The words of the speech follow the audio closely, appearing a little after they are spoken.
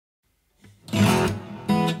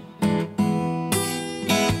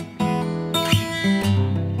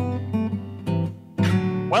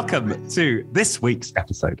Welcome to this week's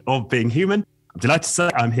episode of Being Human. I'm delighted to say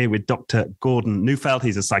I'm here with Dr. Gordon Neufeld.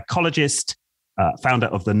 He's a psychologist, founder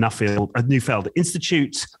of the Neufeld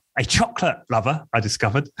Institute, a chocolate lover, I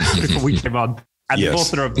discovered before we came on, and the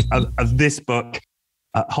author of this book,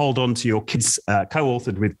 Hold On to Your Kids,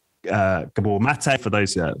 co-authored with Gabor Mate. For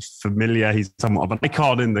those familiar, he's somewhat of an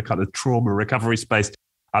icon in the kind of trauma recovery space.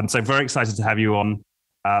 I'm so very excited to have you on.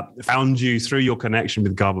 Found you through your connection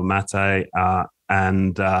with Gabor Mate,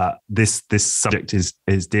 and this subject is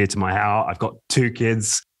dear to my heart. I've got 2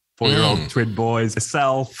 kids, 4-year-old twin boys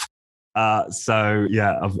myself.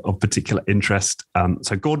 Of particular interest.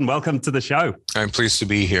 So Gordon, welcome to the show. I'm pleased to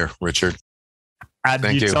be here, Richard. And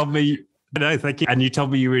thank you. Told me, thank you. And you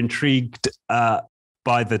told me you were intrigued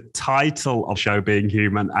by the title of the show, Being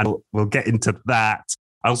Human, and we'll get into that.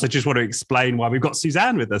 I also just want to explain why we've got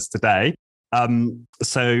Suzanne with us today.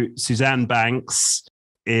 So Suzanne Banks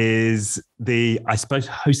is the, I suppose,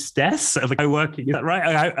 hostess of the co-working, is that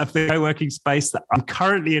right? Of the co-working space that I'm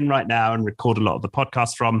currently in right now and record a lot of the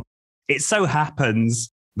podcasts from. It so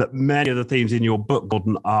happens that many of the themes in your book,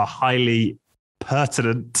 Gordon, are highly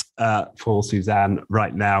pertinent for Suzanne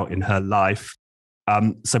right now in her life.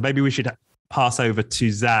 So maybe we should pass over to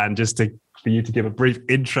Suzanne just for you to give a brief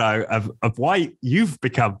intro of why you've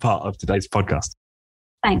become part of today's podcast.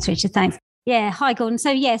 Thanks, Richard. Thanks. Yeah. Hi, Gordon.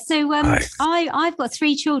 I've got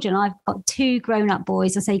 3 children. I've got 2 grown-up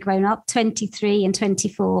boys. I say grown-up, 23 and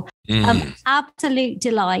 24. Absolute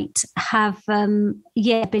delight. Have, been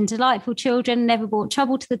delightful children, never brought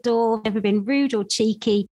trouble to the door, never been rude or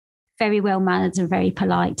cheeky, very well-mannered and very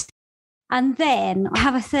polite. And then I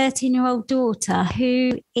have a 13-year-old daughter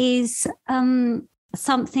who is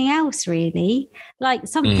something else, really, like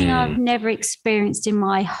something I've never experienced in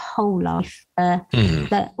my whole life.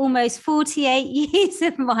 That almost 48 years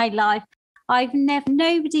of my life,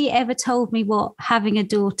 nobody ever told me what having a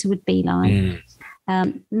daughter would be like.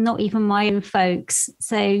 Not even my own folks.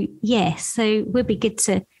 So it would be good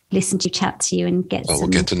to listen to chat to you and we'll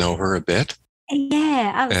get to know her a bit.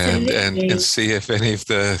 Yeah, absolutely. And see if any of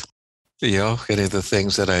the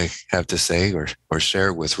things that I have to say or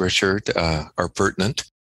share with Richard are pertinent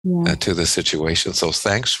to the situation. So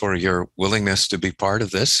thanks for your willingness to be part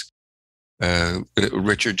of this.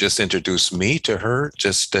 Richard just introduced me to her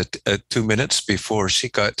just at 2 minutes before she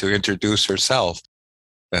got to introduce herself.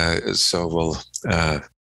 So we'll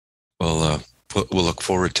look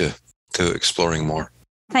forward to exploring more.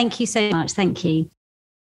 Thank you so much. Thank you.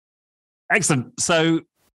 Excellent. So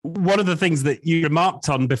one of the things that you remarked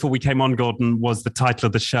on before we came on, Gordon, was the title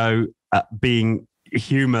of the show, Being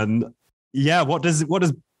Human. Yeah, what does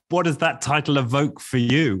that title evoke for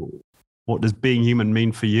you? What does being human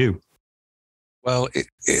mean for you? Well,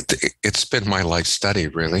 it's been my life study,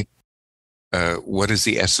 really. What is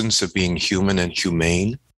the essence of being human and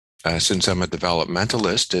humane? Since I'm a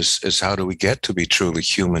developmentalist, is how do we get to be truly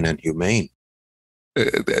human and humane?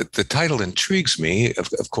 The title intrigues me,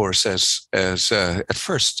 of course, as at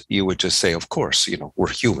first you would just say, of course, we're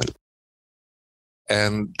human.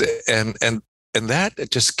 And that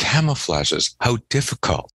just camouflages how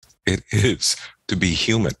difficult it is to be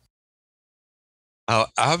human. How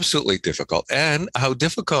absolutely difficult, and how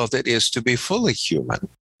difficult it is to be fully human,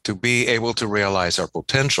 to be able to realize our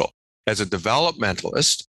potential. As a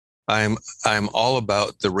developmentalist, I'm all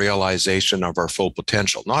about the realization of our full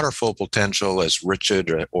potential, not our full potential as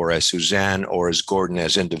Richard or as Suzanne or as Gordon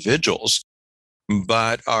as individuals,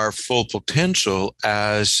 but our full potential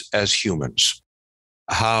as humans.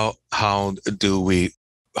 How do we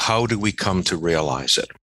come to realize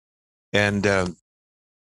it? And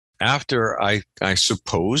after I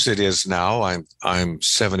suppose it is now, I'm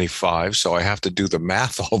 75, so I have to do the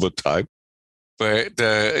math all the time. But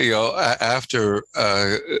after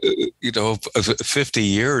 50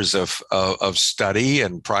 years of study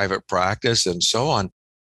and private practice and so on,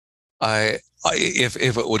 if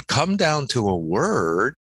it would come down to a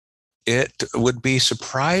word, it would be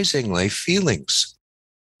surprisingly feelings.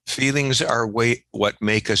 Feelings are what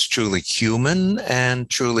make us truly human and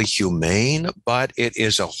truly humane, but it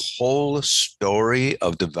is a whole story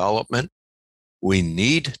of development. We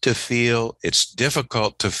need to feel. It's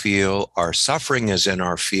difficult to feel. Our suffering is in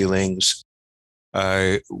our feelings.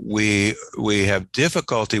 We have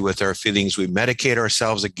difficulty with our feelings. We medicate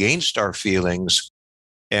ourselves against our feelings,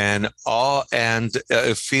 and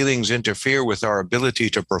feelings interfere with our ability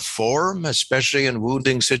to perform, especially in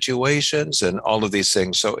wounding situations, and all of these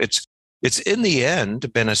things. So it's in the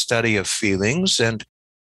end been a study of feelings and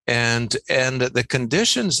the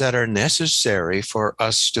conditions that are necessary for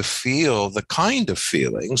us to feel the kind of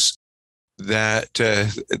feelings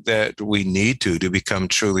that we need to become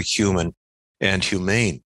truly human and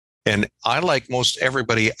humane. And I, like most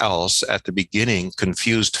everybody else at the beginning,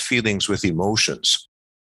 confused feelings with emotions.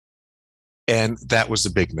 And that was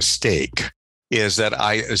a big mistake, is that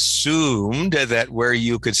I assumed that where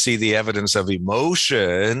you could see the evidence of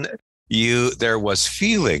emotion, there was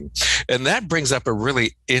feeling. And that brings up a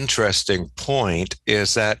really interesting point,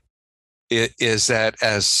 is that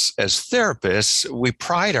as therapists, we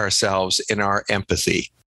pride ourselves in our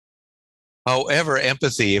empathy. However,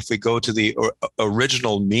 empathy, if we go to the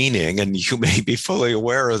original meaning, and you may be fully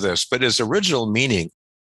aware of this, but its original meaning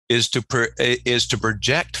is to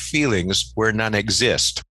project feelings where none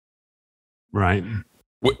exist. Right.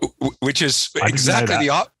 Which is exactly the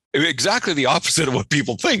opposite of what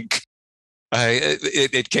people think.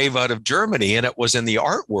 It came out of Germany, and it was in the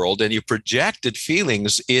art world, and you projected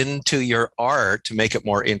feelings into your art to make it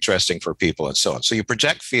more interesting for people and so on. So you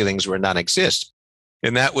project feelings where none exist.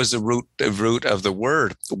 And that was the root of the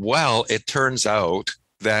word. Well, it turns out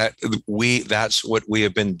that that's what we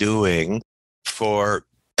have been doing for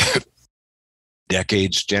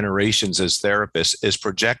decades, generations as therapists, is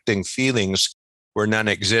projecting feelings where none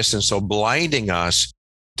exist. And so blinding us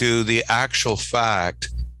to the actual fact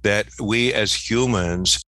that we as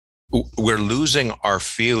humans, we're losing our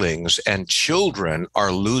feelings, and children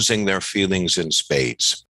are losing their feelings in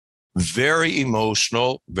spades. Very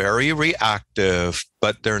emotional, very reactive,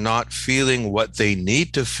 but they're not feeling what they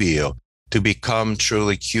need to feel to become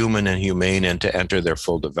truly human and humane and to enter their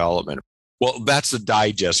full development. Well, that's the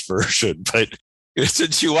digest version, but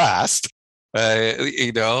since you asked, so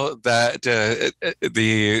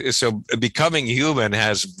becoming human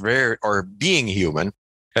being human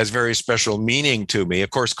has very special meaning to me. Of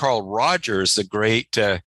course, Carl Rogers, the great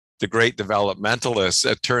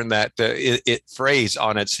developmentalist, turned that phrase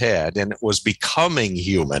on its head, and it was becoming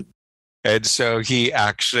human. And so he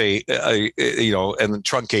actually, and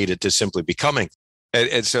truncated to simply becoming.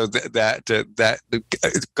 And so that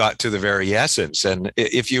got to the very essence. And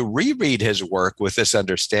if you reread his work with this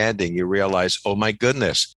understanding, you realize, oh my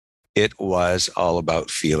goodness, it was all about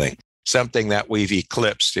feeling. Something that we've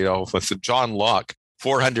eclipsed, with John Locke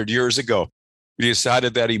 400 years ago. We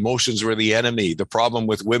decided that emotions were the enemy. The problem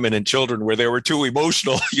with women and children were they were too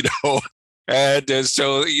emotional, And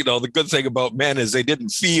so, the good thing about men is they didn't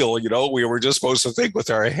feel, we were just supposed to think with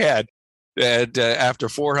our head. And after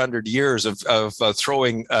 400 years of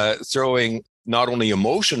throwing not only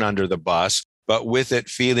emotion under the bus, but with it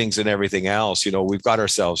feelings and everything else, we've got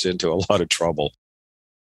ourselves into a lot of trouble.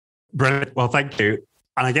 Brilliant. Well, thank you.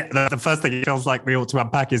 And I get the first thing it feels like we ought to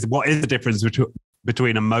unpack is, what is the difference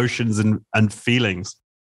between emotions and feelings?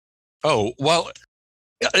 Oh, well,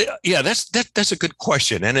 yeah, that's a good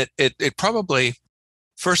question. And it probably,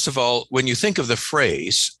 first of all, when you think of the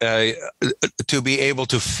phrase, to be able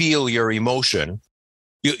to feel your emotion,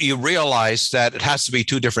 you realize that it has to be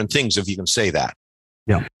two different things, if you can say that.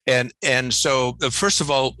 Yeah. And so, first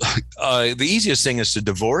of all, the easiest thing is to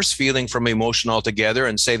divorce feeling from emotion altogether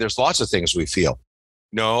and say there's lots of things we feel.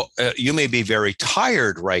 No, you may be very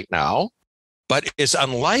tired right now, but it's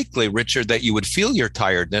unlikely, Richard, that you would feel your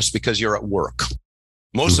tiredness because you're at work.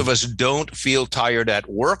 Most of us don't feel tired at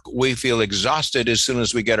work. We feel exhausted as soon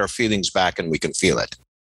as we get our feelings back and we can feel it.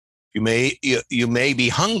 You may be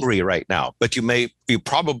hungry right now, but you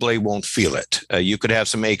probably won't feel it. You could have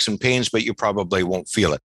some aches and pains, but you probably won't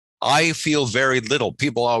feel it. I feel very little.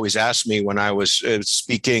 People always ask me when I was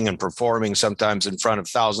speaking and performing, sometimes in front of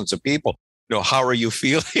thousands of people, how are you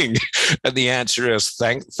feeling? And the answer is,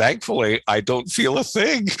 thankfully, I don't feel a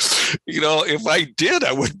thing. If I did,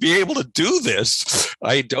 I would be able to do this.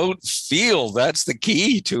 I don't feel. That's the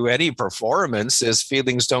key to any performance, is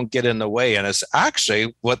feelings don't get in the way. And it's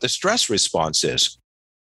actually what the stress response is.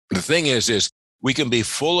 The thing is we can be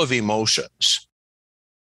full of emotions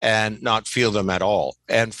and not feel them at all.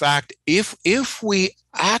 In fact, if we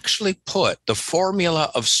actually put the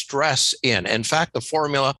formula of stress in fact, the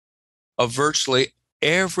formula of virtually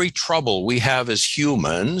every trouble we have as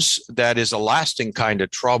humans, that is a lasting kind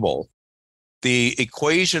of trouble, the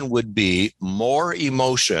equation would be more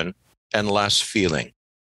emotion and less feeling.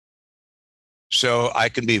 So I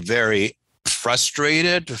can be very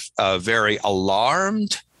frustrated, very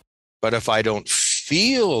alarmed, but if I don't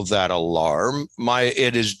feel that alarm,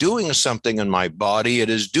 it is doing something in my body, it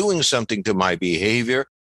is doing something to my behavior,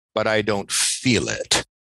 but I don't feel it.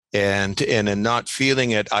 And in not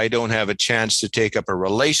feeling it, I don't have a chance to take up a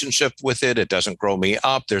relationship with it. It doesn't grow me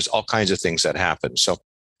up. There's all kinds of things that happen. So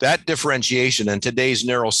that differentiation, and today's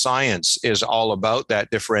neuroscience is all about that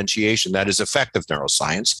differentiation. That is effective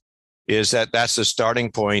neuroscience, that's the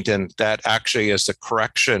starting point. And that actually is the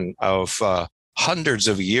correction of hundreds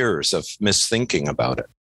of years of misthinking about it.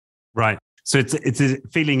 Right. So it's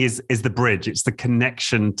feeling is the bridge. It's the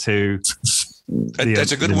connection to.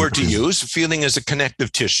 That's a good word to use. Feeling is a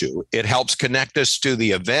connective tissue. It helps connect us to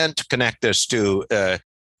the event, connect us to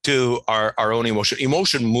our own emotion.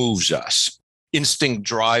 Emotion moves us. Instinct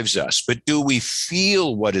drives us. But do we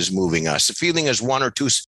feel what is moving us? Feeling is one or two.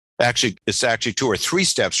 Actually, it's actually 2 or 3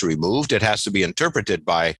 steps removed. It has to be interpreted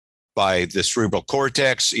by the cerebral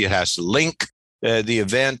cortex. It has to link the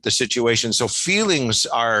event, the situation. So feelings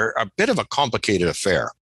are a bit of a complicated affair.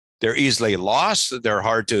 They're easily lost. They're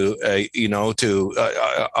hard to,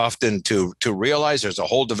 often to realize. There's a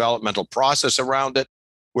whole developmental process around it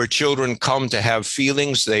where children come to have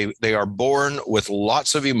feelings. They are born with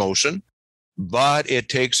lots of emotion, but it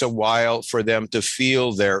takes a while for them to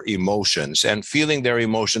feel their emotions. And feeling their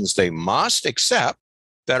emotions, they must accept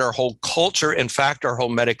that our whole culture, in fact, our whole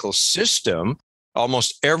medical system,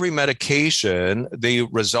 almost every medication, the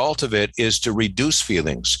result of it is to reduce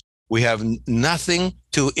feelings. We have nothing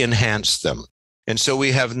to enhance them. And so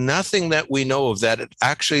we have nothing that we know of that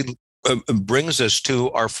actually brings us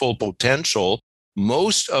to our full potential.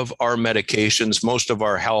 Most of our medications, most of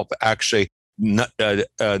our help actually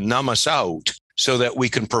numb us out so that we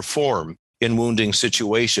can perform in wounding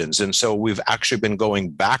situations. And so we've actually been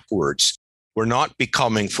going backwards. We're not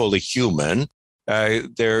becoming fully human.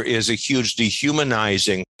 There is a huge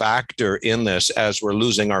dehumanizing factor in this as we're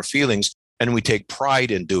losing our feelings. And we take pride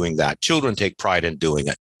in doing that. Children take pride in doing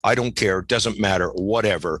it. I don't care. Doesn't matter.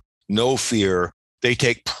 Whatever. No fear. They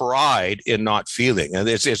take pride in not feeling. And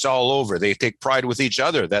it's all over. They take pride with each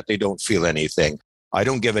other that they don't feel anything. I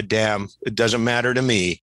don't give a damn. It doesn't matter to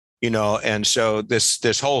me. And so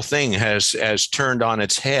this whole thing has turned on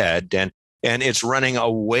its head, and it's running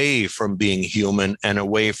away from being human and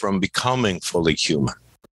away from becoming fully human.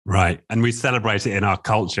 Right. And we celebrate it in our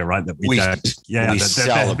culture, right? That we don't. Yeah, we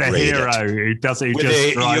celebrate the hero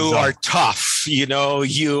it. You are tough,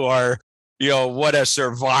 you are, what a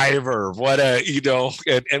survivor,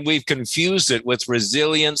 and we've confused it with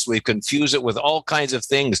resilience. We've confused it with all kinds of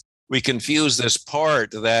things. We confuse this part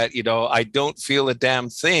that, I don't feel a damn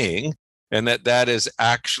thing, and that is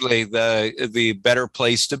actually the better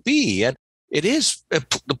place to be. And it is the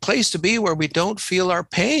place to be where we don't feel our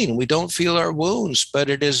pain, we don't feel our wounds, but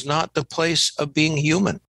it is not the place of being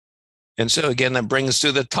human. And so again, that brings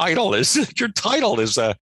to the title. Your title is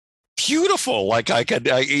beautiful. Like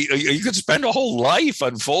you could spend a whole life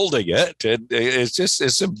unfolding it, and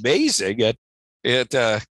it's amazing. And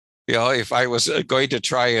if I was going to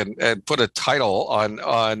try and put a title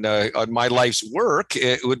on my life's work,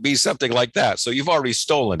 it would be something like that. So you've already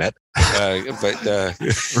stolen it.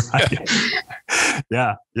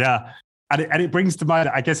 Yeah. And it brings to mind,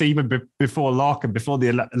 I guess, even before Locke and before the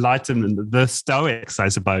Enlightenment, the Stoics, I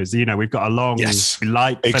suppose. We've got a long,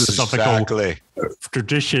 philosophical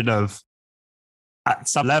tradition of, at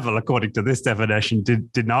some level, according to this definition,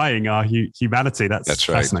 denying our humanity. That's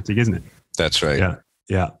right. Fascinating, isn't it? That's right.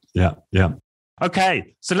 Yeah.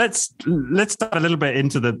 Okay, so let's dive a little bit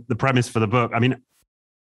into the premise for the book. I mean,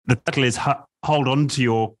 the title is "Hold On to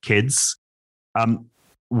Your Kids,"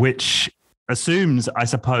 which assumes, I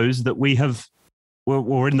suppose, that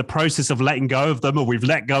we're in the process of letting go of them, or we've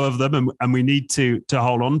let go of them, and we need to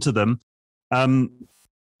hold on to them.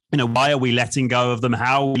 Why are we letting go of them?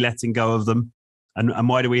 How are we letting go of them? And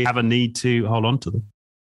why do we have a need to hold on to them?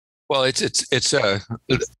 Well,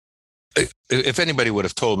 if anybody would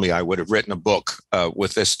have told me I would have written a book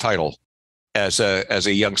with this title as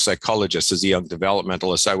a young psychologist, as a young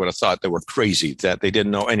developmentalist, I would have thought they were crazy, that they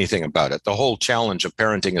didn't know anything about it. The whole challenge of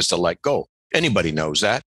parenting is to let go. Anybody knows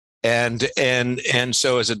that. And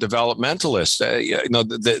so as a developmentalist,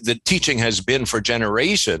 the teaching has been for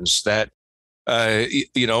generations that,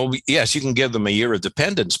 yes, you can give them a year of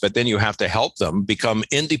dependence, but then you have to help them become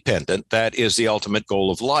independent. That is the ultimate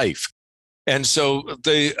goal of life. And so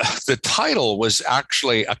the title was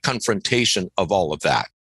actually a confrontation of all of that.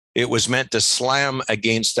 It was meant to slam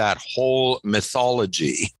against that whole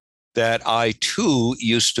mythology that I too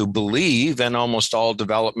used to believe, and almost all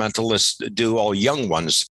developmentalists do, all young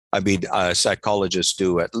ones, psychologists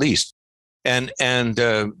do at least. And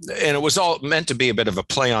it was all meant to be a bit of a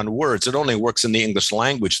play on words. It only works in the English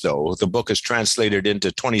language, though. The book is translated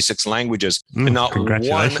into 26 languages, and not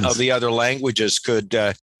one of the other languages could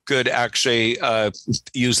actually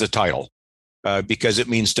use the title because it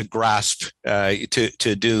means to grasp,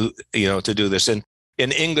 to do this. And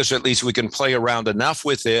in English, at least, we can play around enough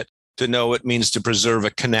with it to know it means to preserve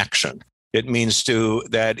a connection. It means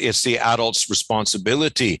that it's the adult's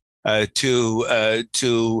responsibility to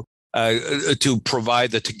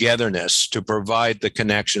provide the togetherness, to provide the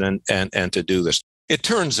connection, and to do this. It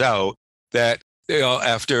turns out that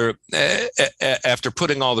after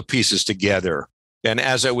putting all the pieces together, and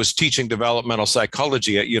as I was teaching developmental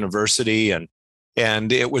psychology at university, and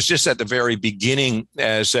it was just at the very beginning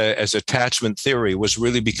as attachment theory was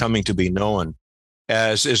really becoming to be known,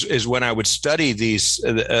 is when I would study this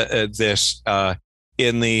in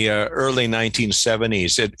the early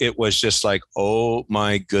 1970s. It was just like, oh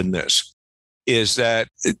my goodness, is that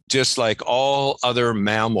just like all other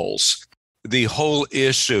mammals, the whole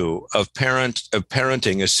issue of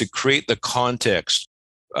parenting is to create the context.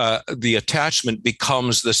 The attachment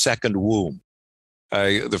becomes the second womb.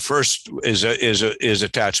 The first is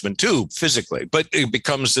attachment too, physically, but it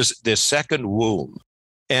becomes this second womb,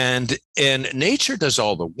 and nature does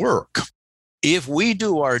all the work. If we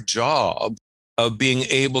do our job of being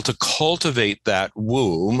able to cultivate that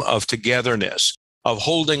womb of togetherness, of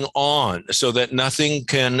holding on so that nothing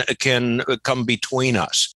can come between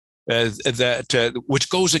us, which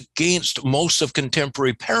goes against most of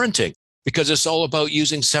contemporary parenting, because it's all about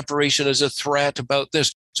using separation as a threat about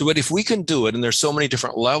this. So, but if we can do it, and there's so many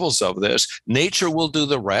different levels of this, nature will do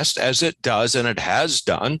the rest, as it does, and it has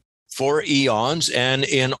done for eons, and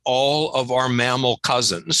in all of our mammal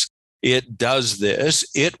cousins, it does this.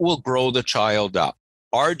 It will grow the child up.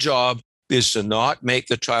 Our job is to not make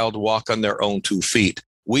the child walk on their own 2 feet.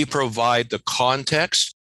 We provide the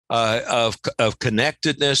context of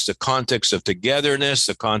connectedness, the context of togetherness,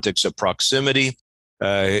 the context of proximity.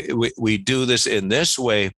 We do this in this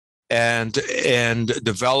way, and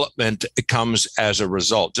development comes as a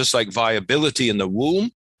result. Just like viability in the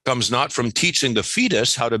womb comes not from teaching the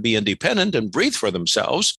fetus how to be independent and breathe for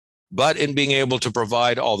themselves, but in being able to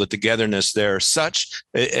provide all the togetherness there. Such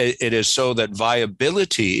it is so that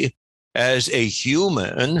viability as a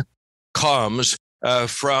human comes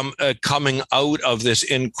from coming out of this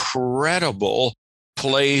incredible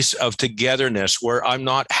place of togetherness, where I'm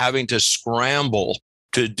not having to scramble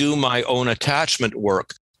to do my own attachment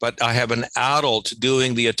work, but I have an adult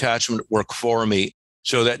doing the attachment work for me,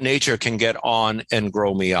 so that nature can get on and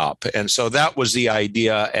grow me up. And so that was the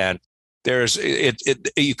idea. And there's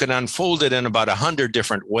you can unfold it in about 100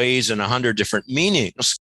 different ways and 100 different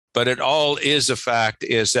meanings, but it all is a fact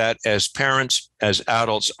is that as parents, as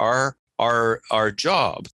adults, our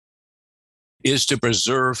job is to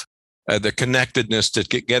preserve the connectedness, the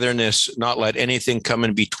togetherness, not let anything come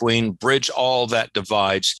in between, bridge all that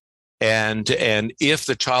divides. And if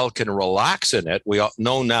the child can relax in it, we all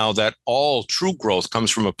know now that all true growth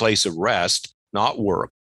comes from a place of rest, not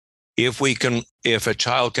work. If a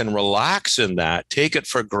child can relax in that, take it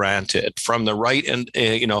for granted from the right and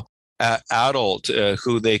adult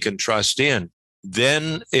who they can trust in,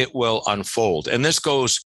 then it will unfold. And this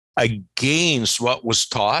goes against what was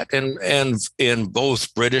taught and in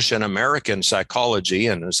both British and American psychology,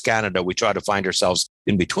 and as Canada, we try to find ourselves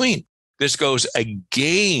in between. This goes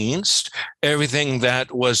against everything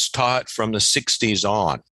that was taught from the 60s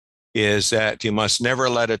on, is that you must never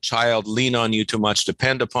let a child lean on you too much,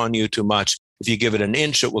 depend upon you too much. If you give it an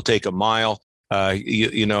inch, it will take a mile.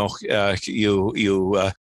 You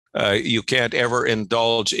can't ever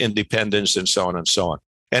indulge independence, and so on and so on.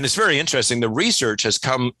 And it's very interesting. The research has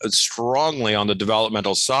come strongly on the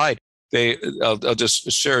developmental side. I'll just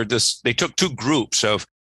share this. They took 2 groups of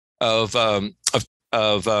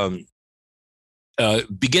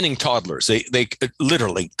beginning toddlers. They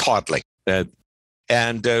literally toddling,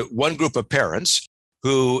 and one group of parents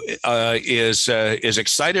who is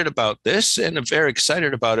excited about this, and very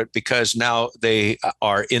excited about it because now they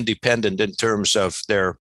are independent in terms of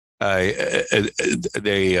their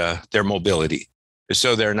mobility.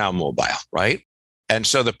 So they're now mobile, right? And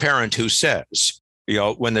so the parent who says,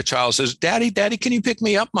 when the child says, Daddy, can you pick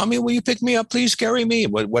me up? Mommy, will you pick me up? Please carry me.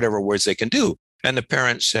 Whatever words they can do. And the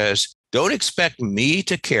parent says, don't expect me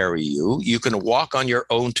to carry you. You can walk on your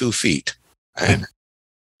own 2 feet. And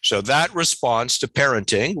so that response to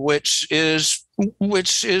parenting, which is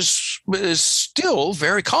still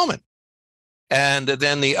very common. And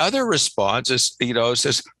then the other response is,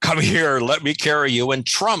 says, come here, let me carry you, and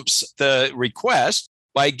trumps the request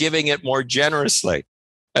by giving it more generously.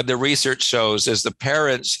 And the research shows is the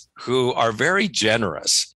parents who are very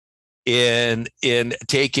generous in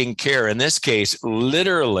taking care, in this case,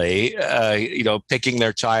 literally, picking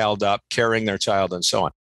their child up, carrying their child, and so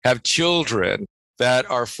on, have children that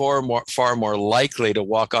are far more likely to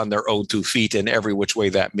walk on their own 2 feet in every which way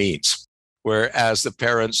that means. Whereas the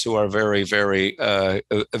parents who are very, very,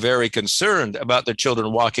 very concerned about their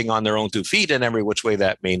children walking on their own 2 feet in every which way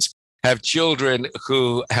that means, have children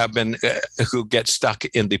who get stuck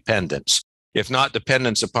in dependence. If not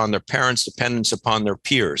dependence upon their parents, dependence upon their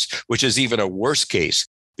peers, which is even a worse case,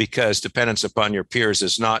 because dependence upon your peers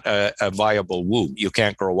is not a viable womb. You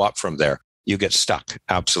can't grow up from there. You get stuck.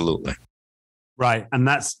 Absolutely. Right. And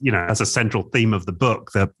that's a central theme of the book,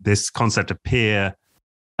 this concept of peer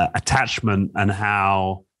attachment and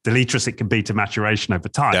how deleterious it can be to maturation over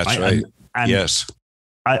time. That's right. And yes.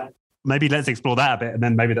 Maybe let's explore that a bit. And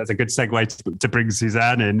then maybe that's a good segue to bring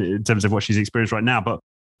Suzanne in terms of what she's experienced right now.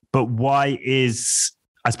 But why is,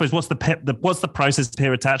 I suppose, what's the process of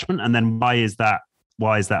peer attachment? And then why is that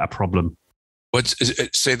a problem?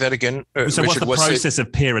 Say that again. So Richard, what's the process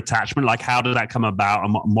of peer attachment? Like, how did that come about,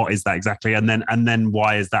 and what is that exactly? And then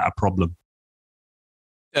why is that a problem?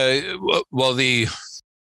 It's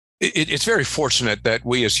very fortunate that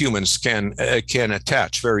we as humans can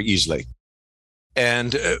attach very easily,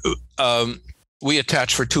 and we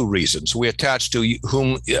attach for two reasons. We attach to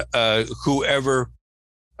whoever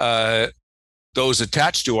those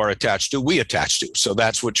attached to are attached to. We attach to. So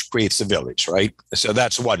that's what creates the village, right? So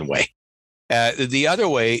that's one way. The other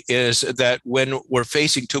way is that when we're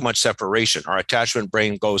facing too much separation, our attachment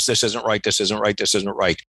brain goes, this isn't right, this isn't right, this isn't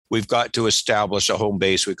right. We've got to establish a home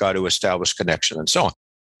base. We've got to establish connection and so on.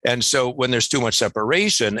 And so when there's too much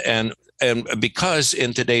separation, and because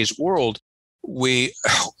in today's world, we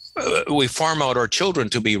farm out our children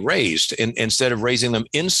to be raised instead of raising them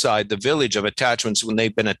inside the village of attachments when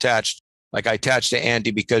they've been attached. Like, I attach to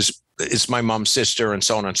Auntie because it's my mom's sister, and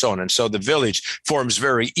so on and so on. And so the village forms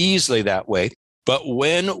very easily that way. But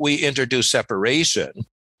when we introduce separation,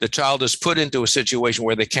 the child is put into a situation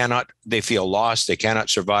where they feel lost, they cannot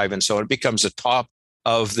survive. And so it becomes the top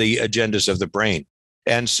of the agendas of the brain.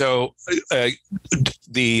 And so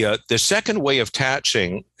the second way of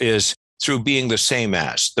attaching is through being the same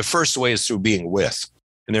as. The first way is through being with.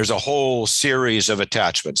 And there's a whole series of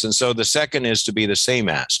attachments. And so the second is to be the same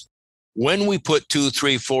as. When we put 2,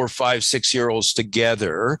 3, 4, 5, 6-year-olds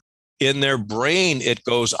together, in their brain, it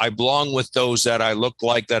goes, I belong with those that I look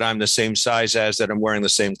like, that I'm the same size as, that I'm wearing the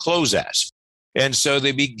same clothes as. And so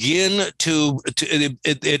they begin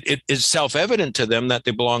it is self-evident to them that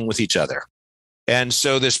they belong with each other. And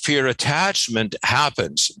so this peer attachment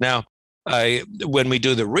happens. Now, when we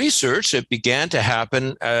do the research, it began to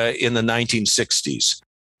happen in the 1960s.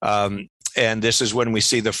 And this is when we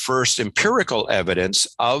see the first empirical evidence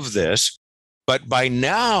of this. But by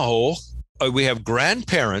now, we have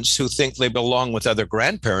grandparents who think they belong with other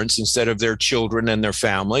grandparents instead of their children and their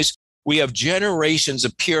families. We have generations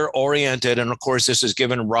of peer-oriented, and of course, this has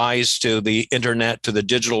given rise to the internet, to the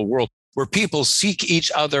digital world, where people seek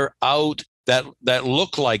each other out that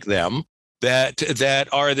look like them, that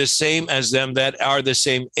are the same as them, that are the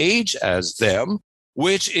same age as them,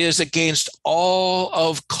 which is against all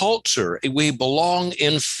of culture. We belong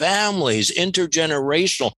in families,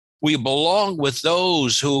 intergenerational. We belong with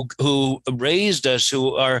those who raised us,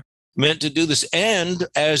 who are meant to do this. And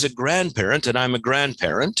as a grandparent, and I'm a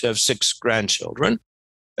grandparent of 6 grandchildren,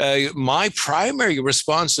 my primary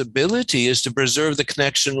responsibility is to preserve the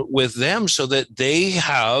connection with them so that they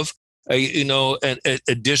have an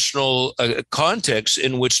additional context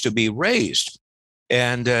in which to be raised.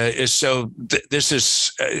 And so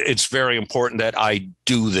it's very important that I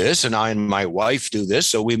do this, and I and my wife do this.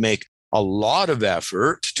 So we make a lot of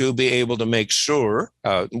effort to be able to make sure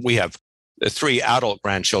we have 3 adult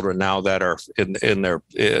grandchildren now that are in their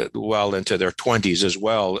well into their 20s as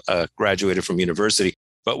well, graduated from university.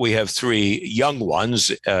 But we have 3 young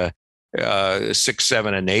ones, 6,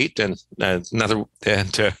 7, and 8, and another.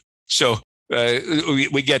 And so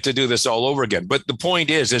we get to do this all over again. But the point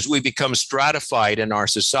is we become stratified in our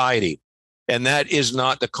society. And that is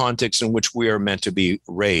not the context in which we are meant to be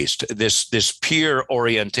raised. This peer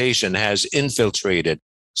orientation has infiltrated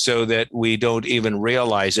so that we don't even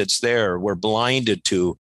realize it's there. We're blinded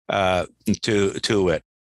to it.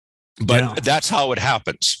 But That's how it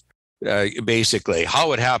happens. Basically,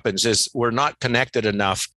 how it happens is we're not connected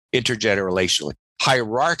enough intergenerationally,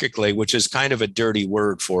 hierarchically, which is kind of a dirty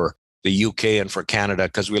word for the UK and for Canada,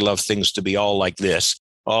 because we love things to be all like this,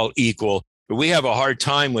 all equal. But we have a hard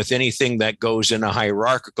time with anything that goes in a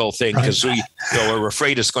hierarchical thing because we're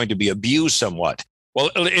afraid it's going to be abused somewhat. Well,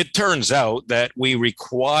 it turns out that we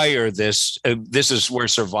require this. This is where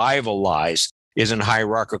survival lies, is in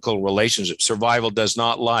hierarchical relationships. Survival does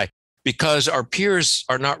not lie because our peers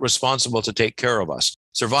are not responsible to take care of us.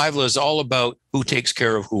 Survival is all about who takes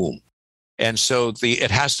care of whom. And so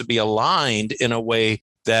it has to be aligned in a way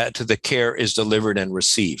that the care is delivered and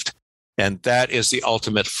received. And that is the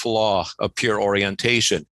ultimate flaw of peer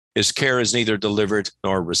orientation, is care is neither delivered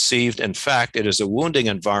nor received. In fact, it is a wounding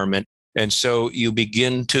environment. And so you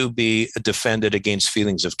begin to be defended against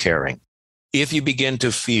feelings of caring. If you begin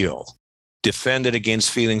to feel defended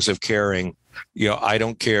against feelings of caring, I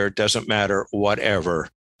don't care, doesn't matter, whatever.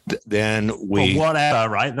 Then we whatever,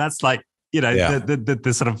 right? That's like,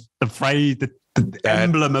 the sort of the phrase, the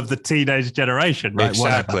emblem of the teenage generation, right?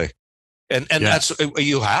 Exactly. Whatever. And that's,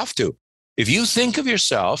 you have to. If you think of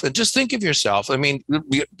yourself, and just think of yourself, I mean,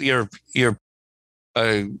 you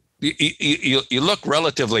look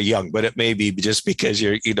relatively young, but it may be just because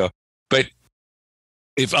but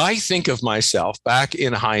if I think of myself back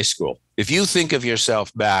in high school, if you think of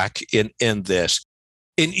yourself back in this,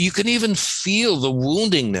 and you can even feel the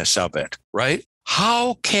woundingness of it, right?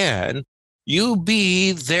 How can you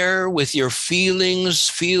be there with your feelings,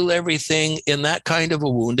 feel everything in that kind of a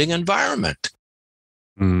wounding environment?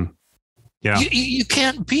 Yeah. You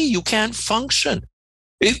can't be, you can't function.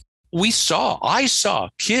 I saw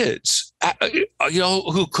kids,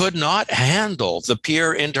 who could not handle the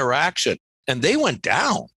peer interaction, and they went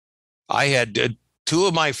down. I had two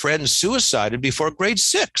of my friends suicided before grade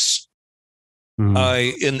 6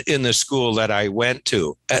 in the school that I went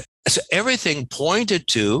to. So everything pointed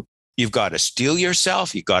to, you've got to steel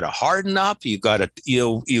yourself, you got to harden up, you got to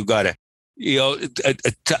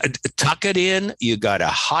tuck it in, you got to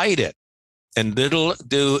hide it. And little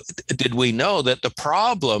did we know that the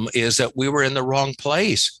problem is that we were in the wrong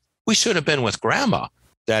place. We should have been with grandma.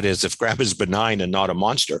 That is, if grandma's benign and not a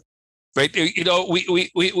monster, right?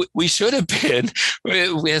 We should have been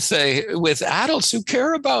with adults who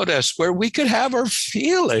care about us, where we could have our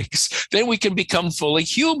feelings. Then we can become fully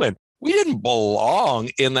human. We didn't belong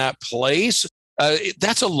in that place.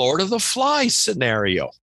 That's a Lord of the Flies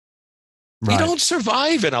scenario. Right. You don't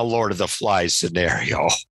survive in a Lord of the Flies scenario.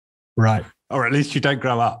 Right. Or at least you don't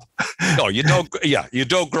grow up. No, you don't. Yeah, you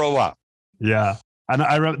don't grow up. Yeah. And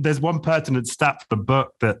I wrote, there's one pertinent stat for the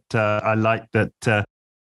book that I like, that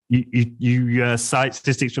you cite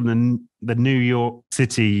statistics from the New York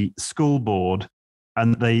City School Board,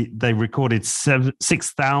 and they recorded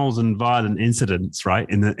 6,000 violent incidents, right,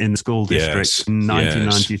 in the school district in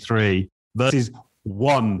 1993 versus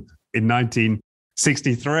 1 in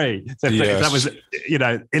 1963. So if that was,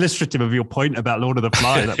 illustrative of your point about Lord of the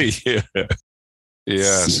Flies.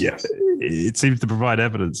 Yes. Yeah. It seems to provide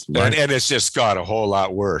evidence. Right? And it's just got a whole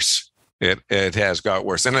lot worse. It has got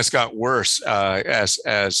worse. And it's got worse as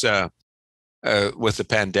with the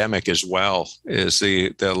pandemic as well, is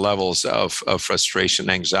the levels of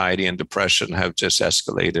frustration, anxiety, and depression have just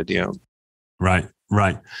escalated. Right.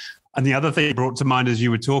 And the other thing brought to mind as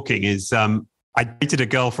you were talking is I dated a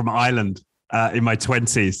girl from Ireland in my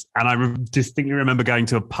 20s. And I distinctly remember going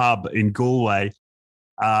to a pub in Galway,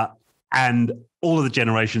 and all of the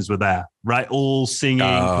generations were there, right? All singing,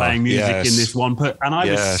 playing music in this one pub. And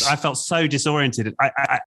I felt so disoriented.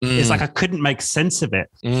 It's like I couldn't make sense of it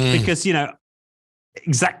because,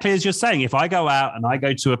 exactly as you're saying, if I go out and I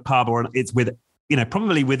go to a pub, or it's with,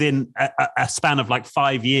 probably within a span of like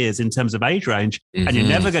 5 years in terms of age range, and you're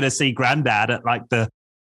never going to see granddad at like the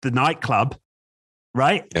nightclub,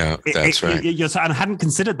 right? Yeah, that's right. And I hadn't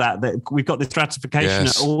considered that we've got this stratification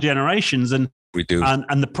at all generations, and we do.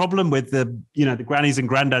 And the problem with the grannies and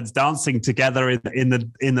granddads dancing together in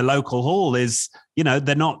the local hall is,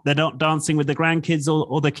 they're not dancing with the grandkids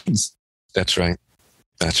or the kids. That's right.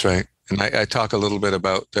 And I talk a little bit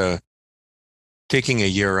about taking a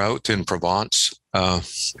year out in Provence,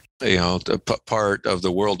 the part of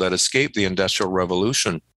the world that escaped the Industrial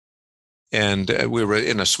Revolution. And we were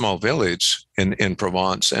in a small village in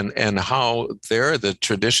Provence, and how there the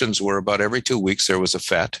traditions were about every 2 weeks there was a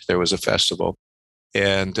fete, there was a festival,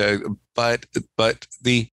 and but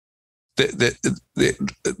the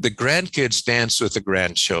grandkids danced with the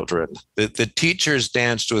grandchildren, the teachers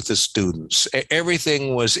danced with the students.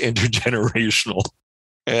 Everything was intergenerational,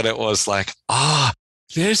 and it was like,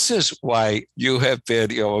 this is why you have been.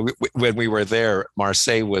 When we were there,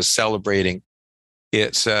 Marseille was celebrating.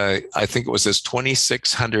 It's, I think it was this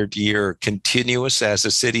 2,600 year continuous as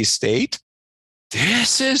a city state.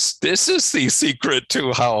 This is the secret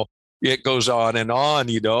to how it goes on and on.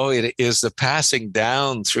 It is the passing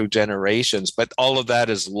down through generations, but all of that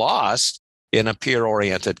is lost in a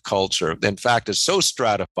peer-oriented culture. In fact, it's so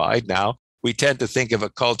stratified now. We tend to think of a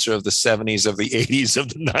culture of the 70s, of the 80s, of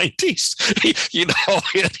the 90s.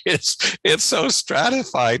 It's so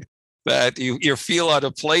stratified that you feel out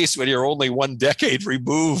of place when you're only 1 decade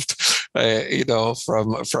removed,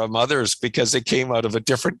 from others, because they came out of a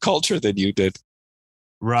different culture than you did.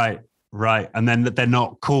 Right. And then they're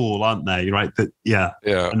not cool, aren't they? Right. Yeah.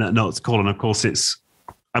 And no, it's cool. And of course this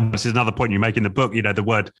is another point you make in the book, the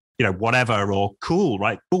word, whatever or cool,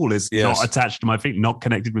 right? Cool is not attached to my feelings, not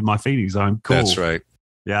connected with my feelings. I'm cool. That's right.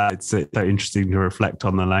 Yeah. It's so interesting to reflect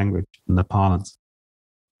on the language and the parlance.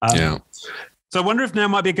 So I wonder if now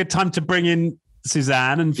might be a good time to bring in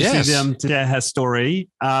Suzanne and for Suzanne to share her story.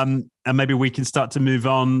 And maybe we can start to move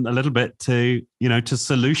on a little bit to, to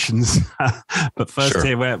solutions. But first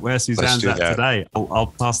here, where Suzanne's at today,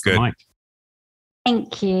 I'll pass the mic.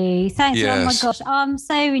 Thank you. Thanks. Yes. Oh my gosh. I'm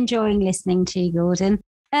so enjoying listening to you, Gordon.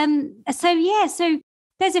 So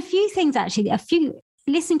there's a few things actually,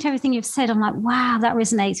 listening to everything you've said, I'm like, wow, that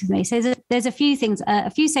resonates with me. So there's a few things,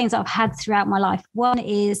 sayings that I've had throughout my life. One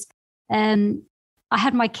is, I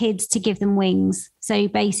had my kids to give them wings. So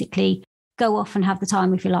basically go off and have the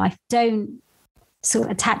time of your life. Don't sort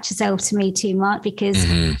of attach yourself to me too much because,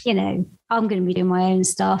 I'm going to be doing my own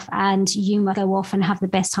stuff and you must go off and have the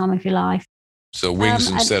best time of your life. So wings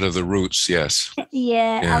instead of the roots. Yes.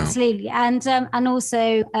 Yeah, absolutely. And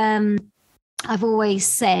also I've always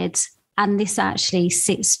said, and this actually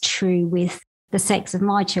sits true with the sex of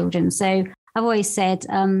my children. So I've always said,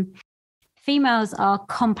 females are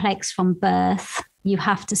complex from birth. You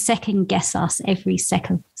have to second guess us every step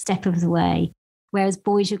of the way. Whereas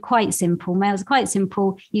boys are quite simple. Males are quite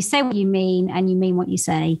simple. You say what you mean and you mean what you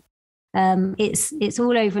say. It's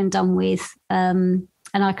all over and done with. And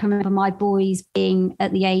I can remember my boys being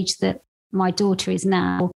at the age that my daughter is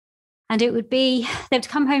now. And it would be, they'd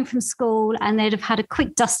come home from school and they'd have had a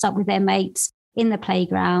quick dust up with their mates in the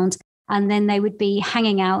playground. And then they would be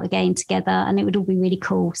hanging out again together and it would all be really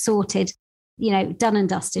cool, sorted, done and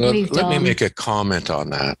dusted, moved on. Let me make a comment on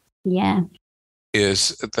that. Yeah. Is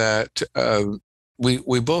that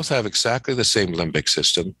we both have exactly the same limbic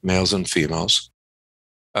system, males and females.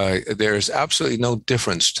 There's absolutely no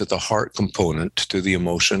difference to the heart component, to the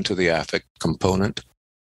emotion, to the affect component.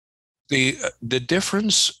 The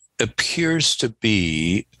difference appears to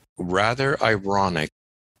be rather ironic,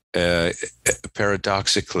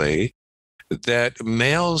 paradoxically, that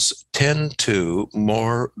males tend to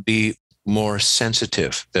be more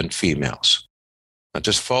sensitive than females. Now,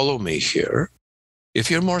 just follow me here.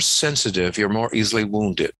 If you're more sensitive, you're more easily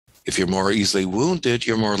wounded. If you're more easily wounded,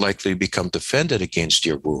 you're more likely to become defended against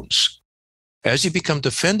your wounds. As you become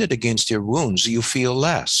defended against your wounds, you feel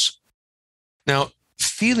less. Now,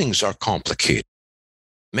 feelings are complicated.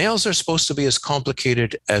 Males are supposed to be as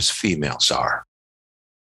complicated as females are.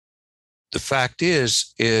 The fact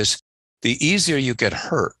is the easier you get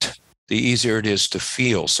hurt, the easier it is to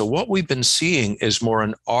feel. So what we've been seeing is more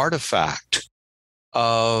an artifact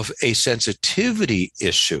of a sensitivity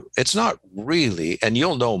issue. It's not really, and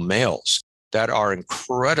you'll know males that are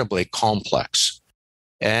incredibly complex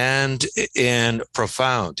and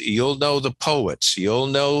profound. You'll know the poets. You'll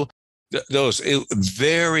know those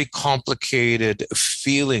very complicated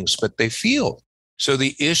feelings, but they feel. So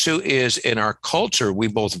the issue is in our culture, we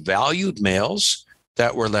both valued males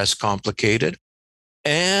that were less complicated,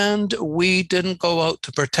 and we didn't go out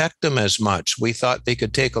to protect them as much. We thought they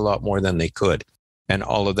could take a lot more than they could. And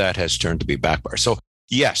all of that has turned to be backfire. So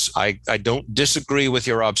yes, I don't disagree with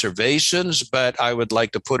your observations, but I would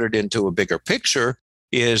like to put it into a bigger picture,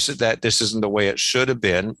 is that this isn't the way it should have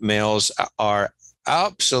been. Males are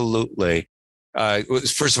absolutely,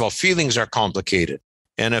 first of all, feelings are complicated.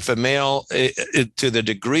 And if a male, to the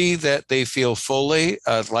degree that they feel fully,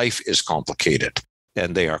 life is complicated,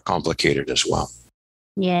 and they are complicated as well.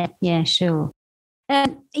 Yeah, sure.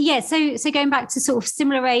 So going back to sort of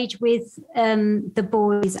similar age with the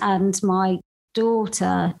boys and my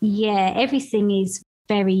daughter, everything is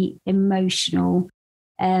very emotional.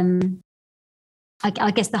 I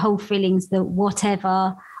guess the whole feelings that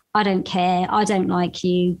whatever, I don't care, I don't like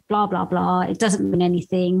you, blah, blah, blah. It doesn't mean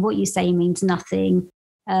anything. What you say means nothing.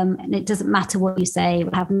 And it doesn't matter what you say, it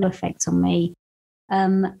will have no effect on me.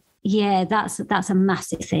 That's a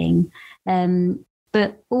massive thing.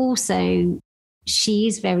 But also, she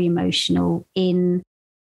is very emotional in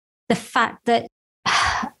the fact that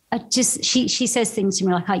she says things to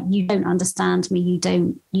me like, you don't understand me, you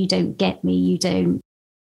don't get me,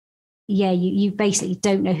 you basically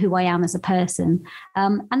don't know who I am as a person.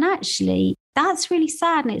 And actually that's really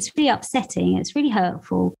sad and it's really upsetting. It's really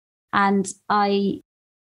hurtful. And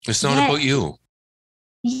it's not about you.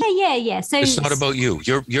 Yeah. So it's not about you.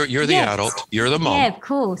 You're the adult. You're the mom. Yeah, of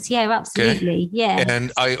course. Yeah, absolutely. Okay? Yeah.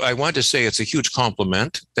 And I want to say it's a huge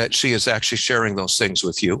compliment that she is actually sharing those things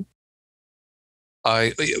with you.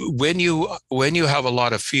 When you have a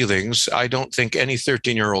lot of feelings, I don't think any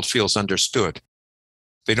 13-year-old feels understood.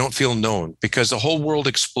 They don't feel known because the whole world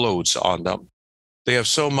explodes on them. They have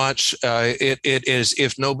so much. It is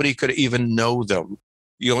if nobody could even know them.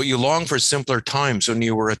 You long for simpler times when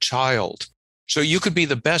you were a child. So you could be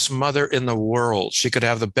the best mother in the world. She could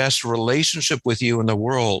have the best relationship with you in the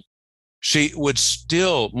world. She would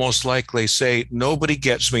still most likely say, nobody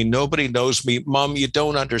gets me. Nobody knows me. Mom, you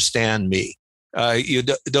don't understand me. You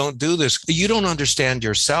don't do this. You don't understand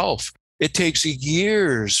yourself. It takes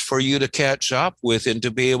years for you to catch up with and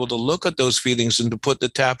to be able to look at those feelings and to put the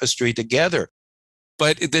tapestry together.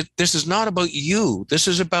 But this is not about you. This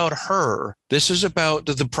is about her. This is about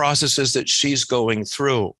the processes that she's going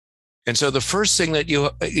through. And so the first thing that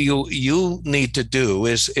you need to do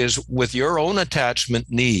is with your own attachment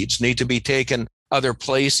needs need to be taken other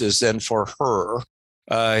places than for her.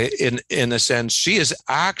 In a sense, she is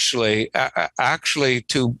actually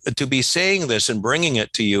to be saying this and bringing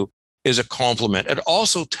it to you is a compliment. It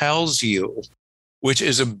also tells you, which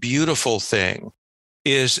is a beautiful thing,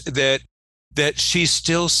 is that she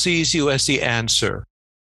still sees you as the answer.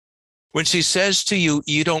 When she says to you,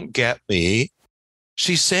 "You don't get me,"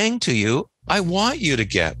 she's saying to you, "I want you to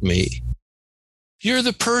get me. You're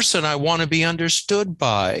the person I want to be understood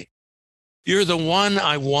by. You're the one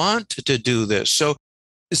I want to do this." So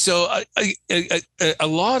a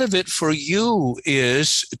lot of it for you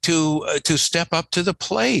is to step up to the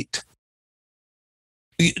plate.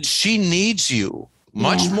 She needs you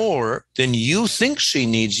much more than you think she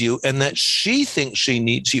needs you, and that she thinks she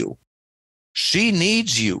needs you. She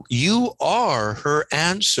needs you. You are her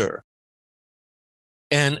answer.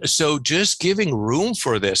 And so just giving room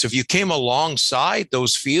for this, if you came alongside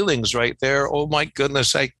those feelings right there, oh my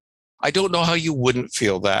goodness, I don't know how you wouldn't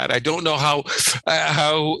feel that. I don't know how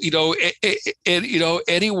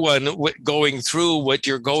anyone going through what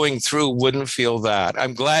you're going through wouldn't feel that.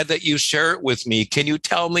 I'm glad that you share it with me. Can you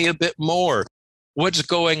tell me a bit more? What's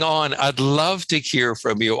going on? I'd love to hear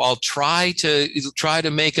from you. I'll try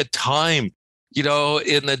to make a time,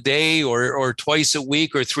 in the day or twice a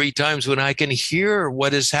week or 3 times when I can hear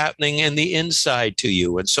what is happening in the inside to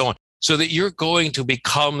you and so on, so that you're going to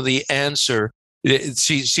become the answer.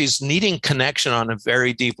 She's needing connection on a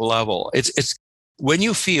very deep level. It's when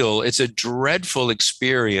you feel it's a dreadful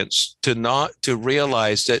experience to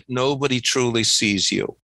realize that nobody truly sees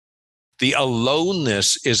you. The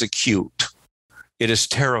aloneness is acute. It is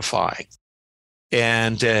terrifying.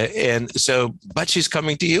 And so, but she's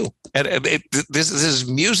coming to you. And this is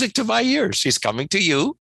music to my ears. She's coming to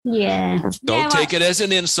you. Yeah. Don't take it as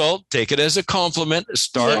an insult. Take it as a compliment.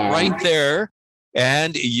 Start right there.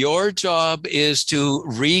 And your job is to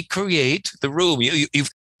recreate the room.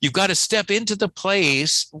 You've got to step into the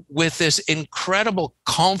place with this incredible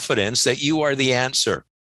confidence that you are the answer,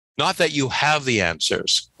 not that you have the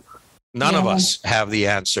answers. None of us have the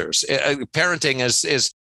answers. Parenting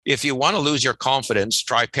is if you want to lose your confidence,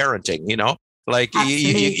 try parenting. Like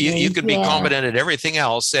you could be competent at everything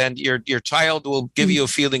else, and your child will give you a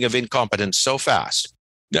feeling of incompetence so fast.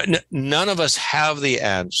 None of us have the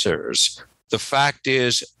answers. The fact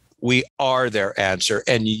is, we are their answer,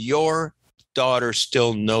 and your daughter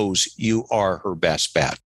still knows you are her best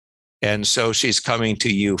bet. And so she's coming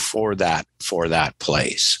to you for that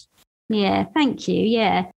place. Yeah, thank you.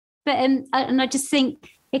 Yeah. But and I just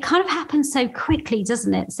think it kind of happens so quickly,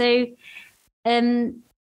 doesn't it? So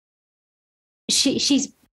she's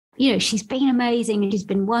been amazing. She's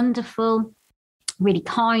been wonderful, really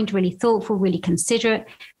kind, really thoughtful, really considerate,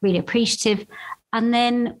 really appreciative. And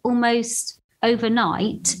then almost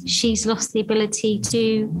overnight, she's lost the ability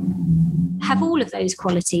to have all of those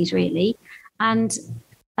qualities, really. And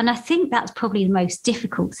I think that's probably the most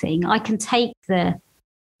difficult thing. I can take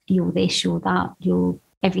you're this, you're that, you're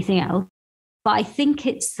everything else. But I think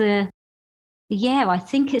it's the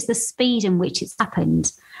speed in which it's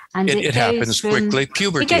happened. And it happens quickly.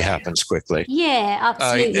 Puberty happens quickly. Yeah,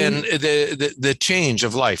 absolutely. And the change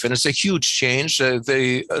of life, and it's a huge change.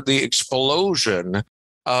 The explosion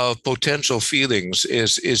of potential feelings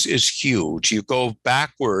is huge. You go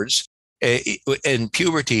backwards in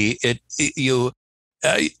puberty. You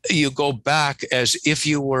go back as if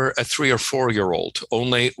you were a 3 or 4 year old,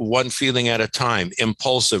 only one feeling at a time,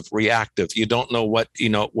 impulsive, reactive. You don't know what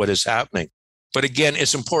is happening. But again,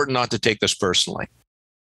 it's important not to take this personally.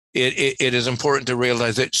 It is important to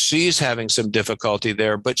realize that she's having some difficulty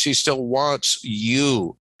there, but she still wants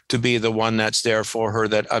you to be the one that's there for her,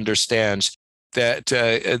 that understands, that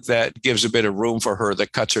gives a bit of room for her,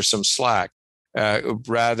 that cuts her some slack,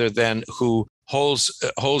 rather than who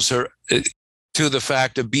holds her to the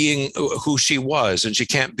fact of being who she was, and she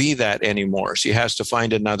can't be that anymore. She has to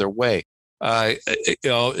find another way. It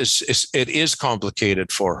is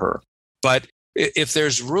complicated for her, but if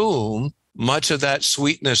there's room, much of that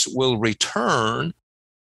sweetness will return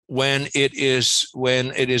when it is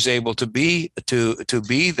able to be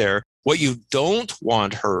there. What you don't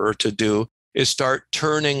want her to do is start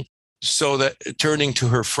turning to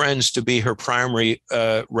her friends to be her primary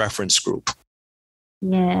reference group.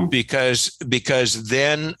 Yeah. Because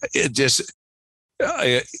then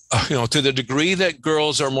to the degree that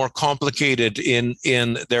girls are more complicated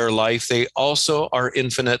in their life, they also are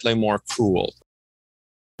infinitely more cruel.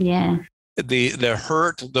 Yeah. The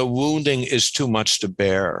hurt, the wounding is too much to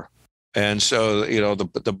bear. And so,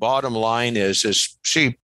 the bottom line is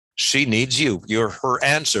she needs you. You're her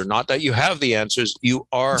answer. Not that you have the answers. You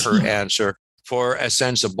are her answer for a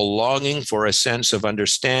sense of belonging, for a sense of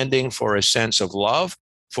understanding, for a sense of love,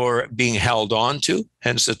 for being held on to,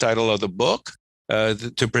 hence the title of the book,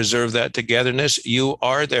 to preserve that togetherness. You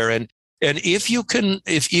are there. And if you can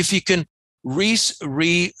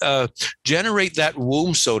generate that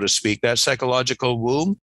womb, so to speak, that psychological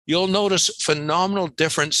womb, you'll notice phenomenal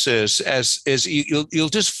differences as you'll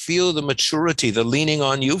just feel the maturity, the leaning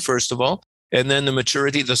on you, first of all, and then the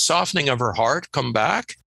maturity, the softening of her heart come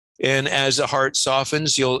back. And as the heart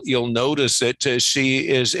softens, you'll notice that she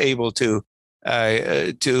is able to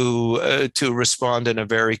respond in a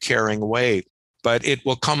very caring way. But it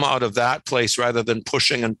will come out of that place rather than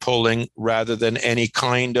pushing and pulling, rather than any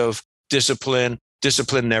kind of discipline.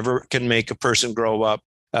 Discipline never can make a person grow up.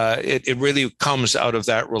 It really comes out of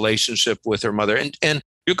that relationship with her mother. And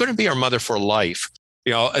you're going to be her mother for life.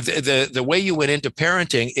 The way you went into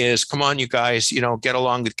parenting is, come on, you guys, get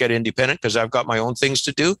along, get independent because I've got my own things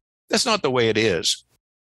to do. That's not the way it is.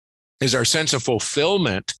 Our sense of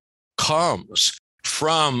fulfillment comes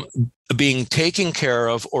from being taken care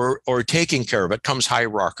of or taking care of. It comes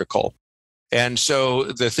hierarchical. And so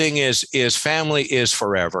the thing is family is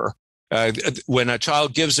forever. When a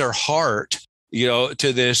child gives their heart, to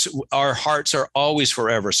this, our hearts are always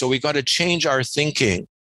forever. So we got to change our thinking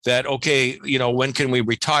that, okay, when can we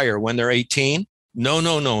retire? When they're 18?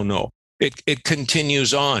 No. It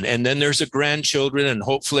continues on. And then there's the grandchildren, and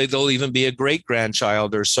hopefully they'll even be a great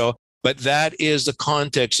grandchild or so. But that is the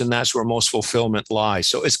context, and that's where most fulfillment lies.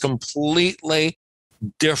 So it's completely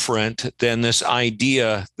different than this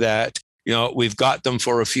idea that, we've got them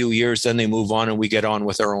for a few years, then they move on and we get on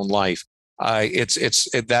with our own life.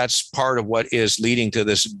 That's part of what is leading to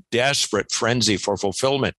this desperate frenzy for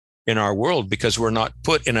fulfillment in our world, because we're not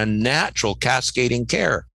put in a natural cascading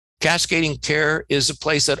care. Cascading care is a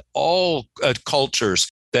place that all cultures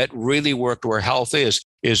that really work where health is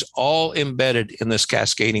all embedded in this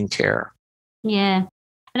cascading care. Yeah.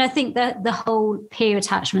 And I think that the whole peer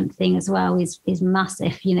attachment thing as well is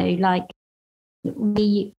massive.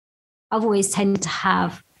 I've always tended to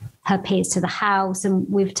have her peers to the house, and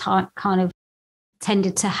we've kind of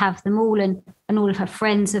tended to have them all, and all of her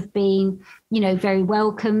friends have been, very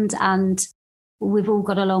welcomed, and we've all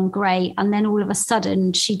got along great. And then all of a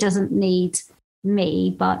sudden she doesn't need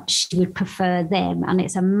me, but she would prefer them, and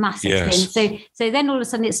it's a massive thing. So then all of a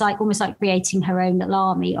sudden it's like almost like creating her own little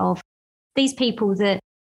army of these people that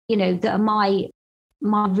that are my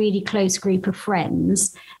really close group of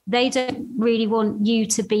friends. They don't really want you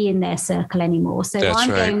to be in their circle anymore, so I'm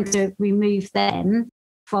going to remove them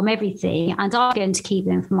from everything, and I'm going to keep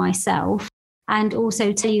them for myself, and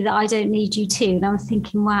also tell you that I don't need you too. And I'm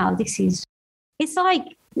thinking, wow, it's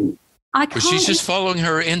like I can't. But she's just following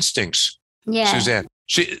her instincts. Yeah, Suzanne.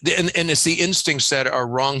 And it's the instincts that are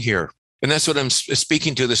wrong here. And that's what I'm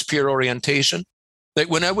speaking to, this peer orientation. Like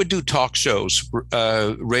when I would do talk shows,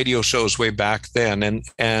 radio shows way back then,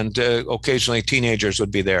 and occasionally teenagers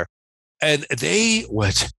would be there. And they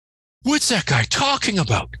would, what's that guy talking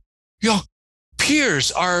about?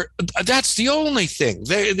 Peers that's the only thing.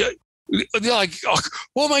 They're like,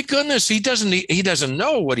 oh my goodness, he doesn't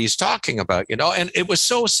know what he's talking about, and it was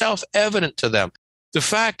so self-evident to them. The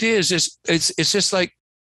fact is it's just like,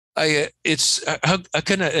 it's a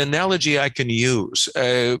kind of analogy I can use.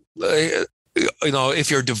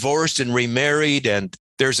 If you're divorced and remarried, and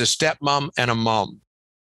there's a stepmom and a mom,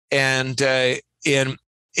 and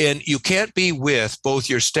you can't be with both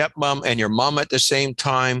your stepmom and your mom at the same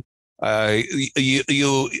time. Everything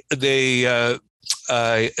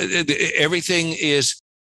is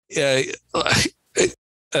the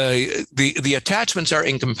attachments are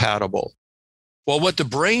incompatible. Well, what the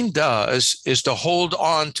brain does is to hold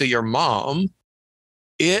on to your mom.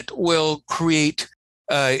 It will create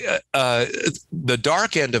the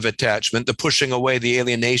dark end of attachment, the pushing away, the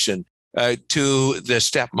alienation, to the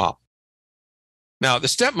stepmom. Now, the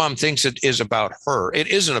stepmom thinks it is about her. It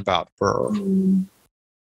isn't about her.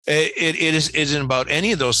 It isn't about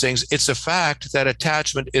any of those things. It's the fact that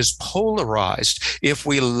attachment is polarized. If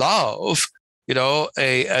we love,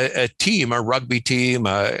 a team, a rugby team,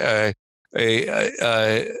 a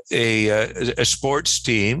sports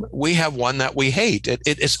team, we have one that we hate.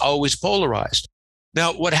 It's always polarized.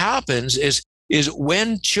 Now, what happens is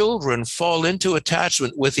when children fall into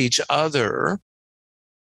attachment with each other,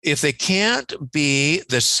 if they can't be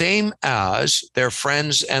the same as their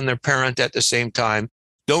friends and their parent at the same time,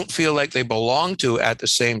 don't feel like they belong to at the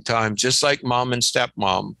same time, just like mom and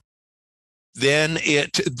stepmom, then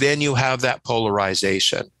you have that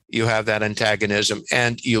polarization. You have that antagonism,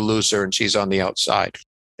 and you lose her and she's on the outside.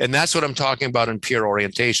 And that's what I'm talking about in peer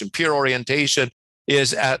orientation. Peer orientation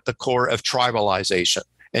is at the core of tribalization.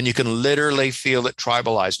 And you can literally feel it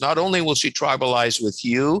tribalized. Not only will she tribalize with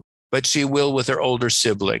you, but she will with her older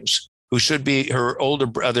siblings, who should be, her older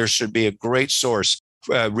brothers should be a great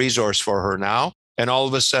resource for her now. And all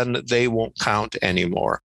of a sudden, they won't count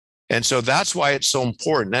anymore. And so that's why it's so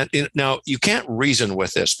important. Now, you can't reason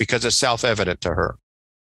with this because it's self-evident to her.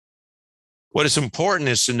 What is important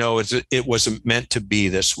is to know is that it wasn't meant to be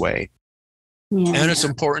this way. Yeah. And it's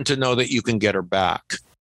important to know that you can get her back.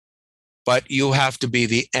 But you have to be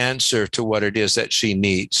the answer to what it is that she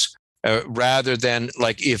needs. Rather than,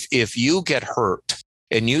 like, if you get hurt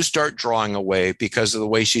and you start drawing away because of the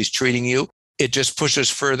way she's treating you, it just pushes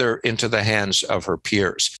further into the hands of her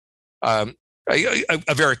peers. A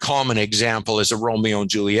very common example is a Romeo and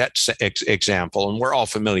Juliet example, and we're all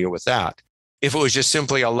familiar with that. If it was just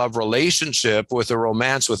simply a love relationship with a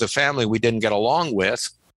romance with a family we didn't get along with,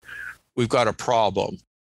 we've got a problem.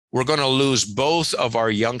 We're going to lose both of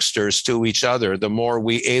our youngsters to each other the more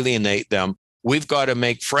we alienate them. We've got to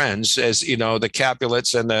make friends, as you know, the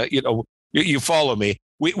Capulets and you follow me.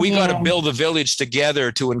 We got to build a village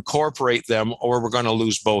together to incorporate them, or we're going to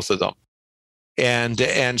lose both of them. And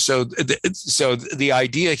so the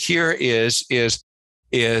idea here is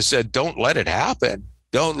don't let it happen.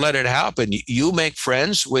 Don't let it happen. You make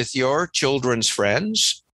friends with your children's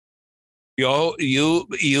friends.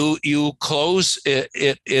 You close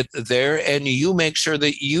it there, and you make sure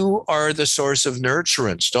that you are the source of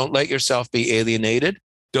nurturance. Don't let yourself be alienated.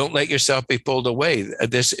 Don't let yourself be pulled away.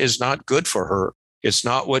 This is not good for her. It's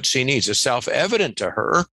not what she needs. It's self-evident to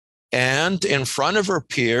her. And in front of her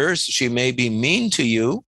peers, she may be mean to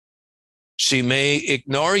you. She may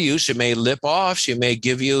ignore you. She may lip off. She may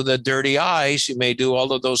give you the dirty eye. She may do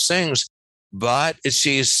all of those things. But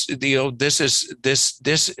she's, this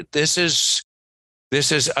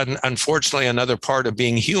is unfortunately another part of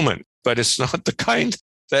being human, but it's not the kind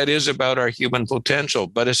that is about our human potential.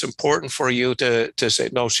 But it's important for you to say,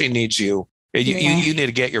 no, she needs you. You need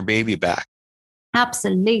to get your baby back.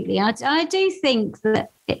 Absolutely. I do think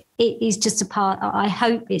that it is just a part. I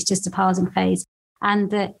hope it's just a passing phase,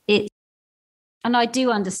 and that and I do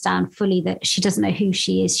understand fully that she doesn't know who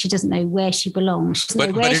she is. She doesn't know where she belongs. But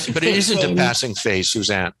it isn't a passing phase,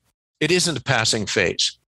 Suzanne. It isn't a passing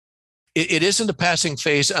phase. It isn't a passing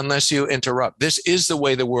phase unless you interrupt. This is the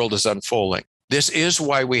way the world is unfolding. This is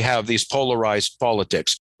why we have these polarized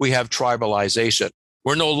politics. We have tribalization.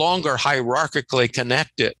 We're no longer hierarchically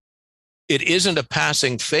connected. It isn't a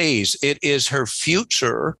passing phase. It is her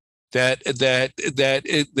future that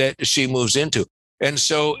she moves into. And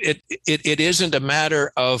so it isn't a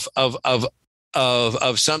matter of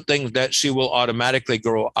something that she will automatically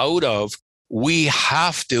grow out of. We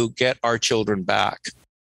have to get our children back.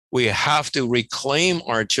 We have to reclaim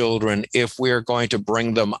our children if we're going to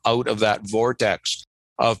bring them out of that vortex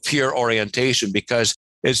of pure orientation, because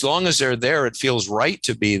as long as they're there, it feels right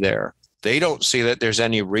to be there. They don't see that there's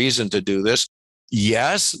any reason to do this.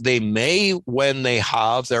 Yes, they may, when they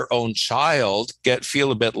have their own child,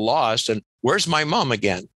 feel a bit lost. And where's my mom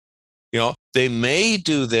again? They may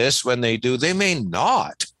do this when they do. They may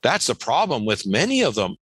not. That's the problem with many of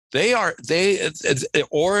them. The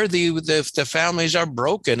families are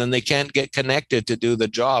broken and they can't get connected to do the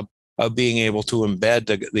job of being able to embed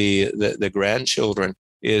the grandchildren.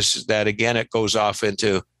 Is that, again, it goes off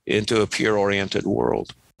into a pure oriented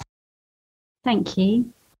world. Thank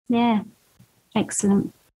you. Yeah.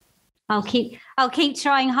 Excellent. I'll keep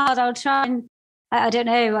trying hard. I'll try and I don't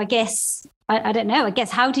know. I guess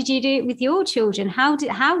how did you do it with your children? How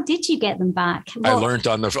did you get them back? I learned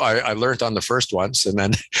on the first ones, and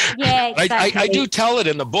then exactly. I do tell it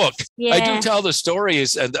in the book. Yeah. I do tell the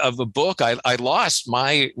stories of the book. I lost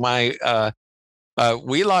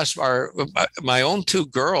we lost my own two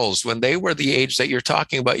girls when they were the age that you're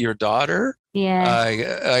talking about, your daughter.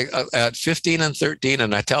 Yeah. At 15 and 13,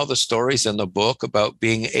 and I tell the stories in the book about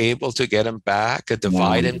being able to get them back,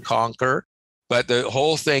 divide and conquer. But the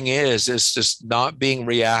whole thing is just not being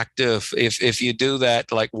reactive. If you do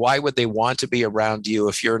that, like, why would they want to be around you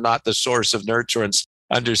if you're not the source of nurturance,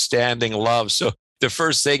 understanding, love? So the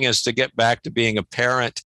first thing is to get back to being a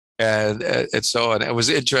parent, and so on. It was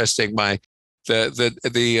interesting.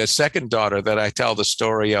 The second daughter that I tell the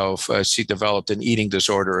story of, she developed an eating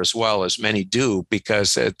disorder as well, as many do,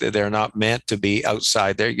 because they're not meant to be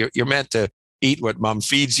outside there. You're meant to eat what mom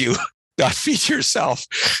feeds you, not feed yourself.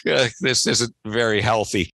 This isn't very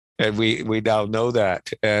healthy. And we now know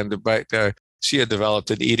that. But she had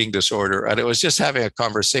developed an eating disorder. And it was just having a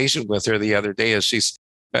conversation with her the other day as she's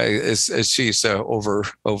over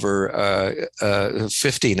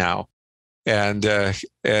 50 now. And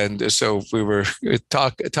so we were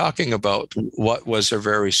talking about what was a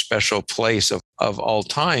very special place of all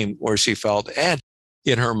time where she felt, and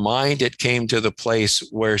in her mind, it came to the place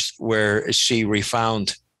where she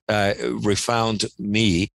refound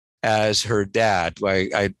me as her dad.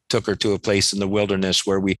 I took her to a place in the wilderness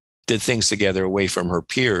where we did things together away from her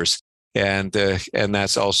peers, and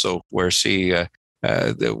that's also where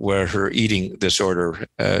where her eating disorder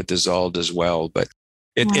dissolved as well. But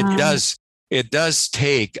it does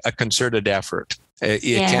take a concerted effort.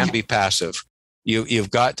 It can't be passive. You've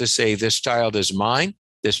got to say, this child is mine.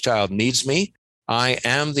 This child needs me. I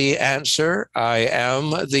am the answer. I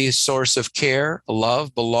am the source of care,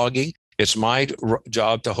 love, belonging. It's my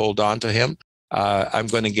job to hold on to him. I'm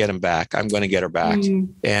going to get him back. I'm going to get her back.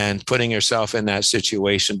 And putting yourself in that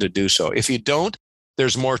situation to do so. If you don't,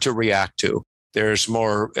 there's more to react to. There's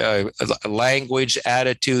more language,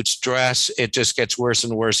 attitude, stress. It just gets worse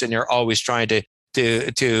and worse, and you're always trying to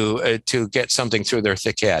get something through their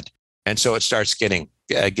thick head, and so it starts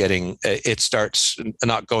it starts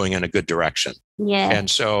not going in a good direction. Yeah, and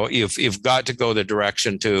so you've got to go the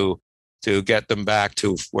direction to get them back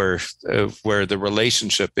to where the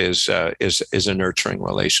relationship is a nurturing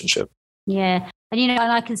relationship. Yeah, and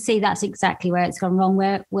I can see that's exactly where it's gone wrong.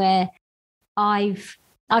 Where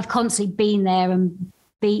I've constantly been there and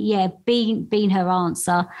been her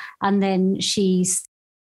answer, and then she's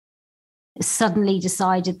suddenly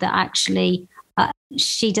decided that actually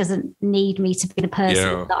she doesn't need me to be the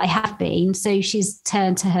person that I have been, so she's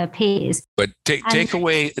turned to her peers. But take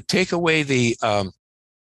away the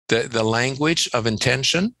language of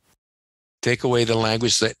intention. Take away the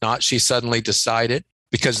language that she suddenly decided,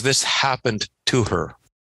 because this happened to her.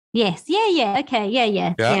 Yes. Yeah. Okay.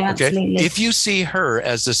 Yeah. Okay. Absolutely. If you see her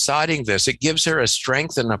as deciding this, it gives her a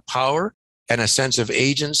strength and a power and a sense of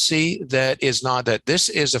agency that is not that. This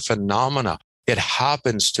is a phenomena. It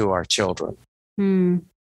happens to our children. And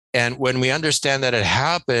when we understand that it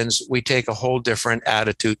happens, we take a whole different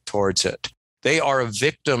attitude towards it. They are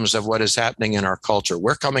victims of what is happening in our culture.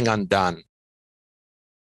 We're coming undone.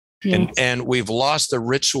 Yes. And we've lost the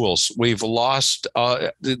rituals. We've lost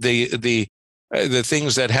the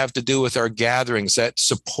things that have to do with our gatherings that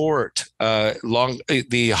support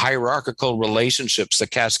the hierarchical relationships, the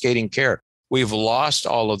cascading care. We've lost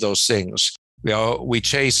all of those things. We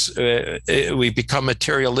we become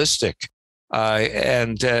materialistic,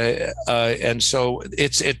 and so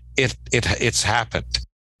it's happened.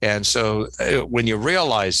 And so when you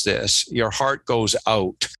realize this, your heart goes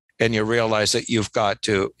out, and you realize that you've got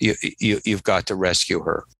to rescue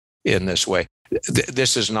her in this way.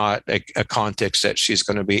 This is not a context that she's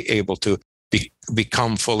going to be able to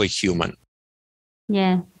become fully human.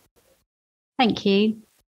 Yeah. Thank you.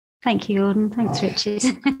 Thank you, Gordon. Thanks, Richard.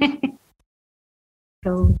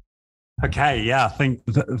 Cool. Okay. Yeah.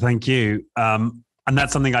 Thank you. And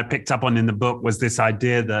that's something I picked up on in the book, was this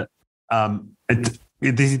idea that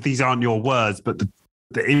these aren't your words, but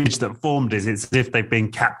the image that formed is it's as if they've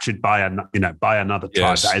been captured by another tribe.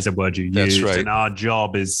 Yes. That is a word you use. That's right. And our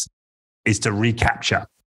job is to recapture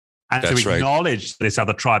and to acknowledge this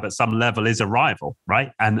other tribe at some level is a rival,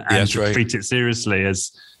 right? And to treat it seriously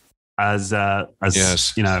as a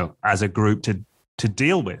group to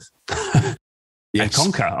deal with and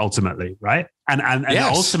conquer ultimately, right? And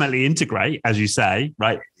ultimately integrate, as you say,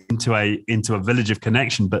 right, into a village of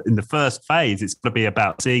connection. But in the first phase, it's going to be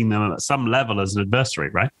about seeing them at some level as an adversary,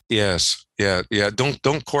 right? Yes. Yeah.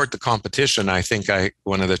 Don't court the competition. I think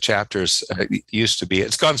one of the chapters used to be.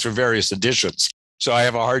 It's gone through various editions, so I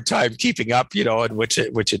have a hard time keeping up, in which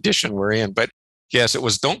edition we're in. But yes, it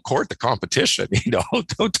was don't court the competition.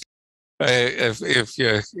 Don't if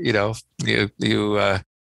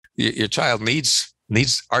your child needs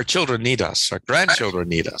our children need us, our grandchildren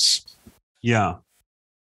need us. Yeah.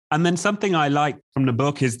 And then something I like from the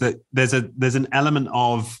book is that there's an element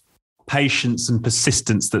of patience and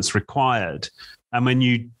persistence that's required. And when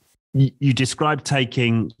you describe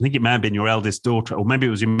taking, I think it may have been your eldest daughter, or maybe it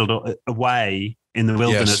was your middle daughter, away in the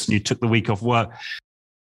wilderness, and you took the week off work.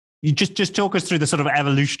 You just talk us through the sort of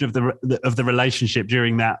evolution of the relationship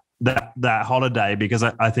during that holiday, because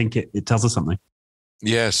I think it tells us something.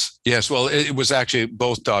 Yes. Well, it was actually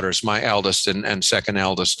both daughters, my eldest and second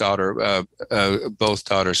eldest daughter, both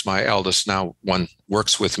daughters. My eldest now, one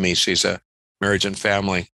works with me. She's a marriage and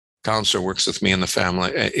family counselor, works with me in the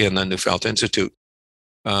family in the Neufeld Institute.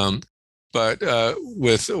 But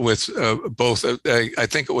with both, I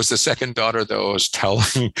think it was the second daughter that was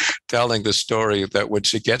telling the story that when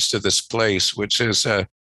she gets to this place, which is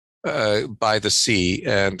by the sea,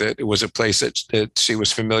 and it was a place that she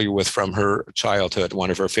was familiar with from her childhood,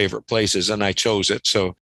 one of her favorite places, and I chose it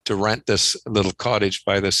so to rent this little cottage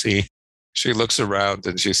by the sea. She looks around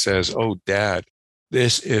and she says, "Oh, Dad,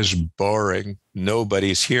 this is boring.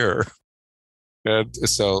 Nobody's here." And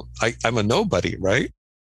so I'm a nobody, right?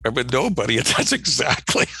 I'm a nobody, and that's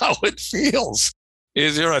exactly how it feels.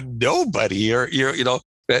 Is you're a nobody.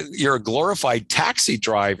 You're a glorified taxi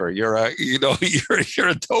driver. You're a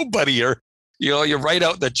nobody. You write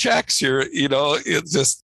out the checks. It's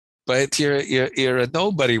just, but you're a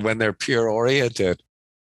nobody when they're pure oriented.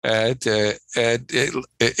 And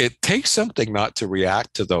it takes something not to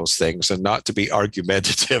react to those things and not to be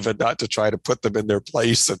argumentative and not to try to put them in their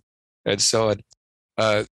place and so on.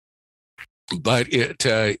 But it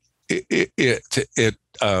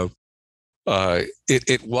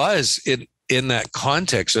was in that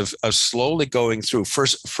context of slowly going through.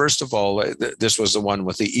 First of all, this was the one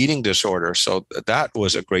with the eating disorder, so that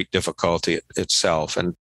was a great difficulty itself.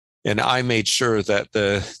 And I made sure that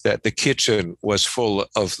the kitchen was full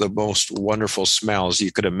of the most wonderful smells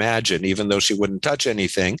you could imagine, even though she wouldn't touch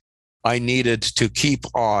anything. I needed to keep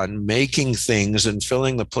on making things and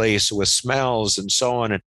filling the place with smells and so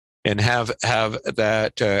on, and have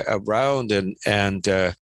that around.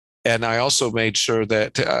 And I also made sure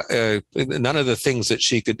that none of the things that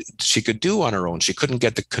she could do on her own. She couldn't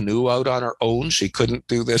get the canoe out on her own. She couldn't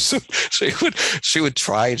do this. She would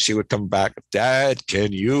try, and she would come back, "Dad,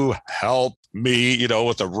 can you help me?"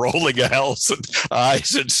 With the rolling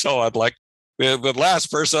eyes and so on. Like the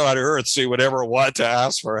last person on earth she would ever want to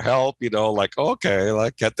ask for help. Like, okay,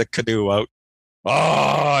 like get the canoe out. "Oh,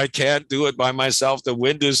 I can't do it by myself. The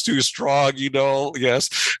wind is too strong, Yes.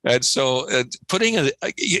 And so putting in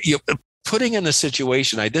a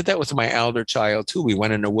situation, I did that with my elder child too. We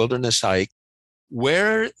went on a wilderness hike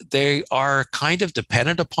where they are kind of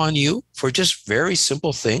dependent upon you for just very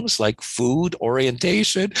simple things like food,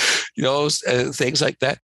 orientation, things like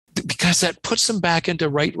that, because that puts them back into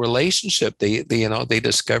right relationship. They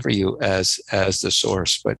discover you as the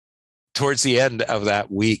source. But towards the end of that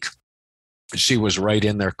week, she was right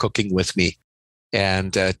in there cooking with me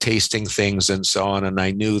and tasting things and so on. And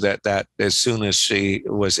I knew that as soon as she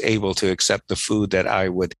was able to accept the food that I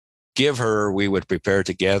would give her, we would prepare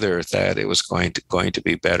together, that it was going to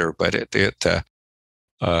be better. But it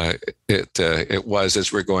was,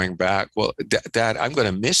 as we're going back, "Well, Dad, I'm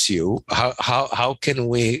going to miss you. How can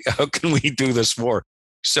we do this more?"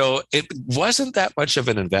 So it wasn't that much of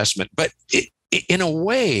an investment, but in a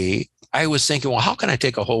way, I was thinking, well, how can I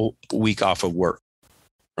take a whole week off of work,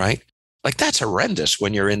 right? Like, that's horrendous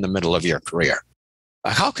when you're in the middle of your career.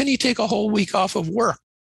 How can you take a whole week off of work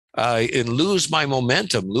and lose my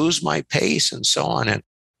momentum, lose my pace, and so on? And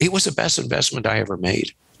it was the best investment I ever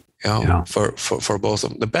made, for both of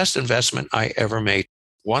them. The best investment I ever made,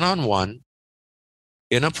 one-on-one,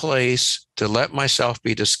 in a place to let myself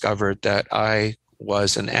be discovered that I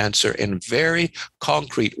was an answer in very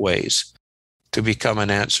concrete ways, to become an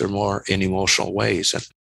answer more in emotional ways.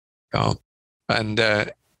 And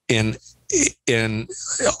I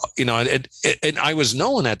was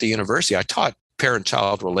known at the university. I taught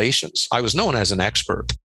parent-child relations. I was known as an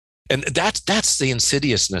expert. And that's the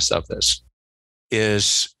insidiousness of this,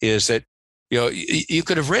 is that, you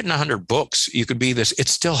could have written 100 books. You could be this. It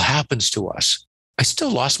still happens to us. I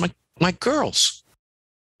still lost my girls.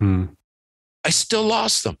 I still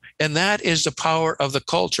lost them. And that is the power of the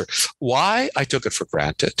culture. Why? I took it for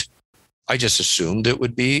granted. I just assumed it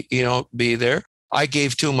would be there. I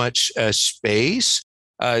gave too much space.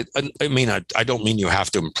 I don't mean you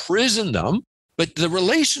have to imprison them, but the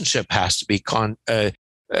relationship has to be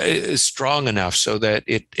strong enough so that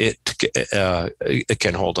it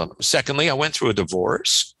can hold on them. Secondly, I went through a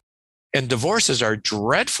divorce, and divorces are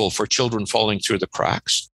dreadful for children falling through the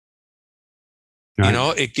cracks.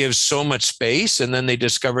 Right. It gives so much space, and then they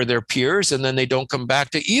discover their peers, and then they don't come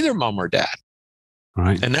back to either mom or dad.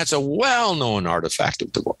 Right. And that's a well-known artifact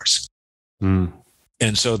of divorce. And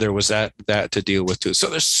so there was that to deal with too. So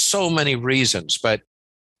there's so many reasons, but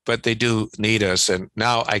they do need us. And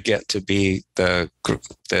now I get to be the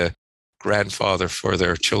grandfather for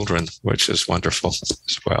their children, which is wonderful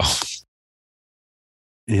as well.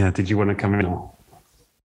 Yeah. Did you want to come in?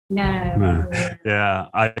 No. Yeah.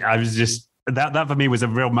 I was just, that for me was a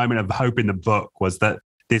real moment of hope in the book, was that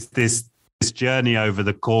this journey over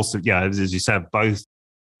the course of, as you said, both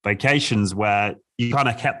vacations where you kind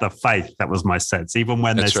of kept the faith. That was my sense. Even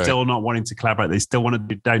when they're still not wanting to collaborate, they still want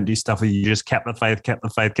to don't do stuff. You just kept the faith.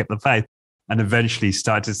 and eventually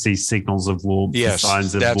start to see signals of warmth, yes,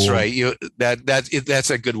 signs of that's warmth. right. That's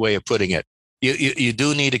a good way of putting it. You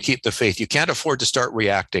do need to keep the faith. You can't afford to start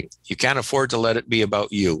reacting. You can't afford to let it be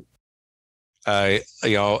about you. If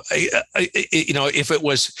it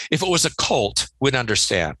was a cult, we'd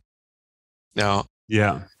understand. Now,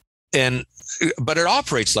 yeah, but it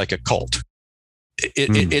operates like a cult.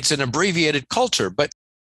 It's an abbreviated culture, but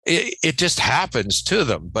it just happens to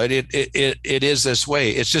them. But it is this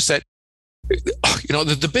way. It's just that,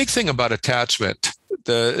 the big thing about attachment,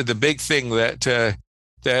 the big thing that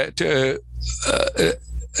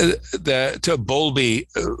Bowlby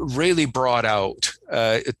really brought out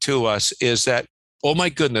to us is that, oh my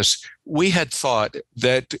goodness, we had thought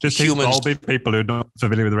that just humans. Bowlby, people who are not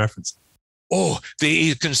familiar with the reference.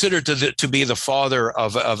 He's considered to be the father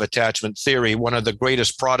of attachment theory, one of the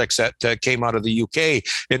greatest products that came out of the UK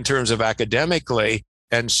in terms of academically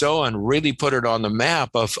and so on, really put it on the map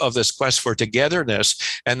of this quest for togetherness,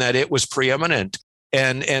 and that it was preeminent.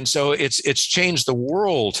 And so it's changed the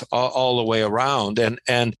world all the way around. And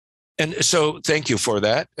so thank you for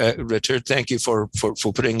that, Richard. Thank you for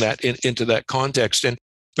putting that into that context.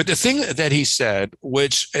 But the thing that he said,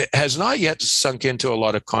 which has not yet sunk into a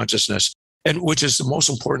lot of consciousness, and which is the most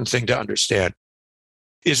important thing to understand,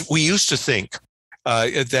 is we used to think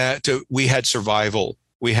that we had survival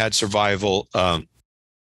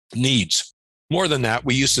needs. More than that,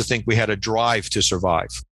 we used to think we had a drive to survive.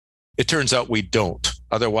 It turns out we don't.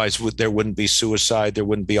 Otherwise, there wouldn't be suicide. There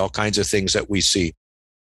wouldn't be all kinds of things that we see.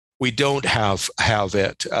 We don't have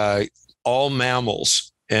it. All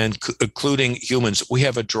mammals, and including humans, we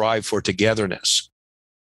have a drive for togetherness.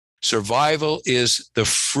 Survival is the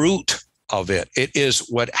fruit of it. It is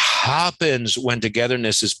what happens when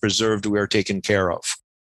togetherness is preserved, we are taken care of.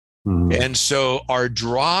 Mm-hmm. And so our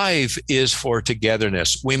drive is for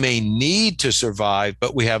togetherness. We may need to survive,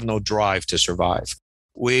 but we have no drive to survive.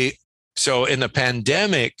 So in the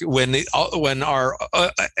pandemic, when our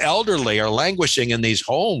elderly are languishing in these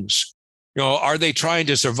homes, are they trying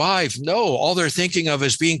to survive? No, all they're thinking of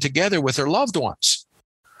is being together with their loved ones.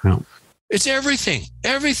 Yeah. It's everything.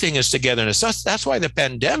 Everything is togetherness. That's why the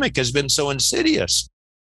pandemic has been so insidious,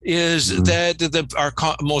 is that our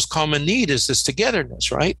most common need is this togetherness,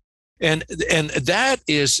 right? And that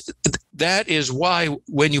is why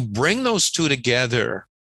when you bring those two together,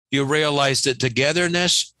 you realize that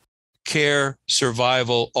togetherness, care,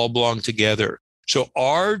 survival all belong together. So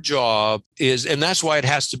our job is, and that's why it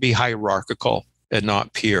has to be hierarchical and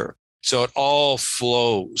not peer. So it all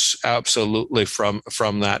flows absolutely from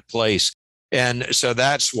that place. And so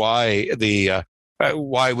that's why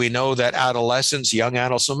why we know that adolescents, young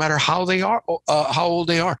adults, no matter how old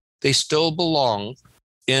they are, they still belong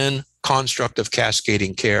in construct of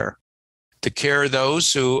cascading care. To care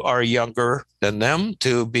those who are younger than them,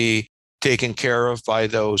 to be taken care of by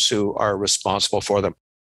those who are responsible for them.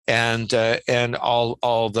 And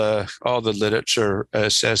all the literature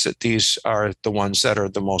says that these are the ones that are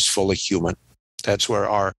the most fully human. That's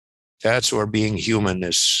where being human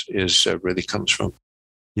is really comes from.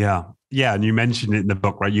 Yeah. And you mentioned it in the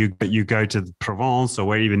book, right? You go to Provence,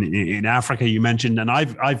 or even in Africa, you mentioned, and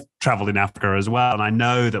I've traveled in Africa as well, and I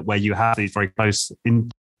know that where you have these very close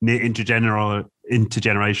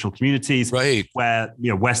intergenerational communities, right, where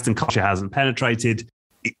Western culture hasn't penetrated,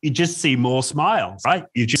 you just see more smiles, right?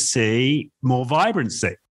 You just see more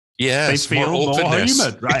vibrancy. Yes, they feel more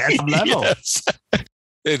human, right? At some level. Yes.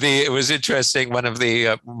 It was interesting. One of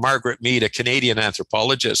the Margaret Mead, a Canadian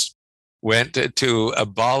anthropologist, went to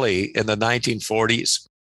Bali in the 1940s,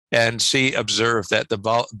 and she observed that the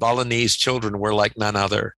Balinese children were like none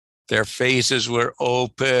other. Their faces were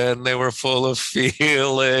open. They were full of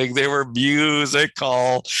feeling. They were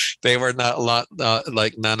musical. They were not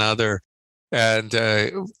like none other. And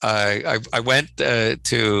I went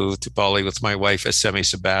to Bali with my wife as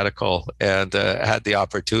semi-sabbatical, and had the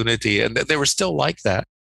opportunity, and they were still like that.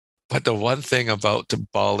 But the one thing about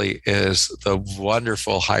Bali is the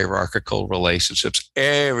wonderful hierarchical relationships.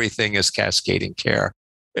 Everything is cascading care.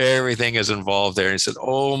 Everything is involved there. And he said,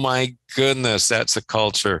 oh my goodness, that's a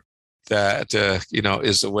culture that,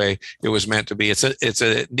 is the way it was meant to be. It's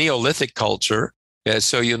a Neolithic culture.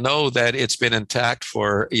 So that it's been intact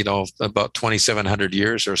for, about 2,700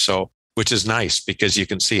 years or so, which is nice because you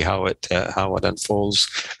can see how it unfolds.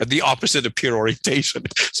 The opposite of pure orientation.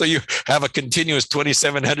 So you have a continuous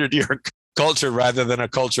 2,700 year culture rather than a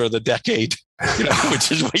culture of the decade,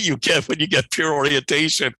 which is what you get when you get pure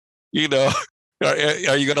orientation. Are you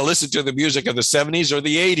going to listen to the music of the 70s or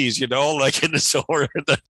the 80s?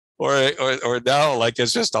 Or now, like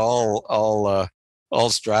it's just all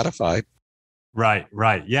stratified. Right.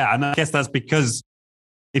 Yeah. And I guess that's because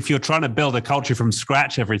if you're trying to build a culture from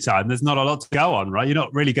scratch every time, there's not a lot to go on, right? You're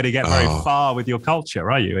not really going to get very far with your culture,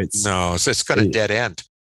 are you? It's going to dead end.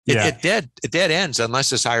 It dead ends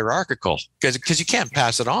unless it's hierarchical, because you can't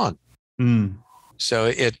pass it on. So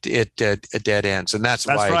it dead ends, and that's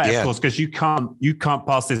why, right, again, of course, because you can't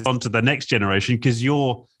pass this on to the next generation because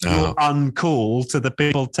you're uncool to the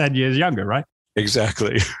people 10 years younger, right?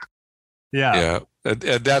 Exactly. Yeah. And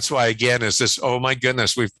that's why, again, is this, oh my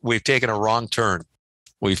goodness, we've taken a wrong turn.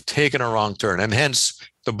 We've taken a wrong turn, and hence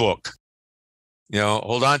the book.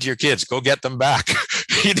 Hold on to your kids, go get them back.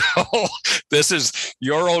 This is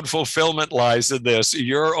your own fulfillment lies in this.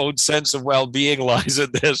 Your own sense of well-being lies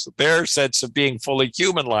in this. Their sense of being fully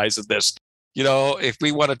human lies in this. If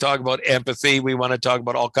we want to talk about empathy, we want to talk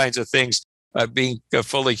about all kinds of things, being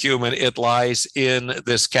fully human, it lies in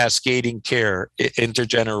this cascading care,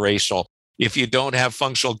 intergenerational. If you don't have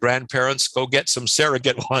functional grandparents, go get some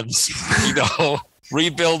surrogate ones,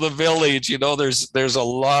 rebuild the village. There's a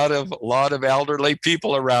lot of elderly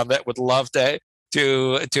people around that would love to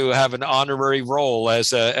have an honorary role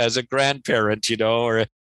as a grandparent, or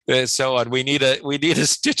so on. We need to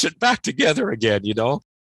stitch it back together again,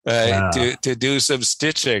 to do some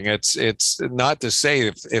stitching. It's not to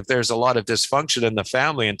say if there's a lot of dysfunction in the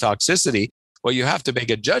family and toxicity, well, you have to make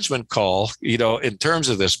a judgment call, in terms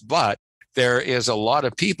of this, but there is a lot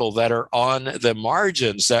of people that are on the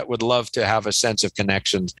margins that would love to have a sense of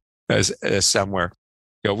connection as somewhere.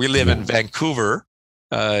 We live in Vancouver,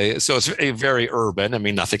 so it's very urban. I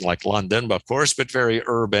mean, nothing like London, of course, but very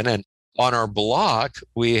urban. And on our block,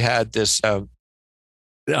 we had this.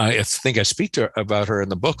 I think I speak about her in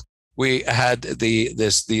the book. We had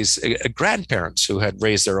these grandparents who had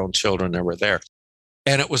raised their own children that were there.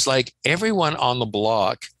 And it was like everyone on the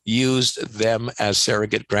block used them as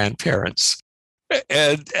surrogate grandparents.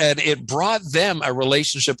 And it brought them a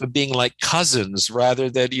relationship of being like cousins rather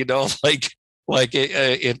than, like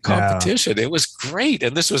in competition. It was great.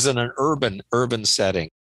 And this was in an urban setting,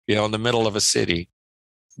 in the middle of a city.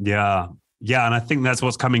 Yeah. Yeah. And I think that's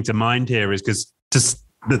what's coming to mind here is because just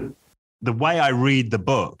the way I read the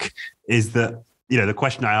book is that, the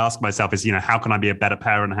question I ask myself is, how can I be a better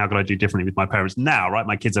parent? How can I do differently with my parents now, right?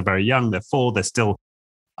 My kids are very young. They're 4. They're still,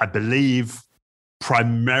 I believe,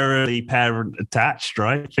 primarily parent attached,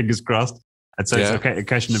 right? Fingers crossed. And so it's a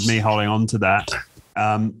question of me holding on to that.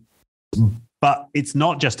 But it's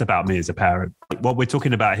not just about me as a parent. What we're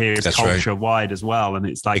talking about here is culture-wide as well. And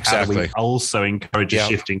it's like, how do we also encourage a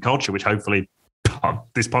shift in culture, which hopefully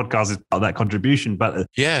this podcast is part of that contribution. But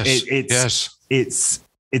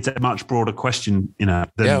it's a much broader question,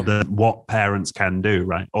 than what parents can do,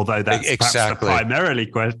 right? Although that's perhaps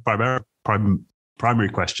the primary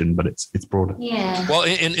question, but it's broader. Yeah. Well,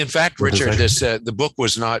 in fact, Richard, the book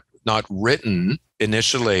was not written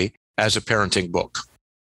initially as a parenting book.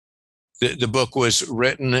 The book was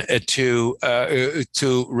written to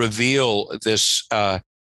reveal this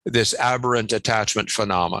aberrant attachment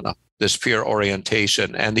phenomena, this peer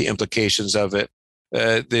orientation, and the implications of it.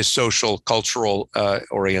 The social, cultural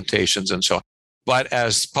orientations and so on. But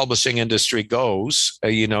as publishing industry goes,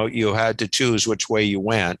 you had to choose which way you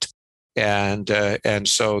went. And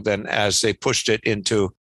so then as they pushed it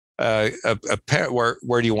into where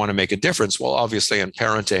do you want to make a difference? Well, obviously in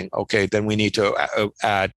parenting, okay, then we need to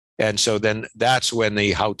add. And so then that's when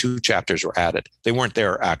the how-to chapters were added. They weren't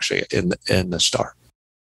there actually in the start.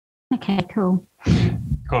 Okay, cool.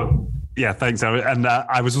 Cool. Yeah, thanks. And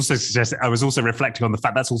I was also reflecting on the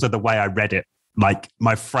fact that's also the way I read it. Like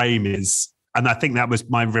my frame is, and I think that was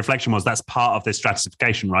my reflection was that's part of this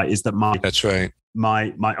stratification, right? Is that that's right.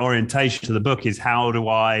 My orientation to the book is how do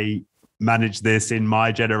I manage this in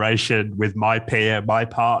my generation with my peer, my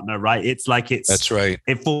partner, right? That's right.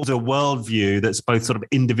 It forms a worldview that's both sort of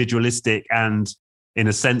individualistic and in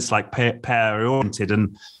a sense like pair oriented.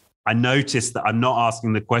 And I noticed that I'm not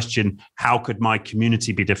asking the question, how could my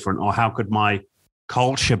community be different or how could my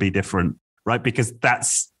culture be different, right? Because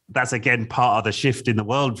that's again, part of the shift in the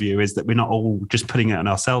worldview is that we're not all just putting it on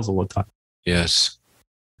ourselves all the time. Yes.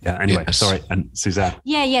 Yeah. Anyway, sorry. And Suzanne.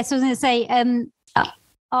 Yeah. So I was going to say,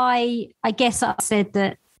 I guess I said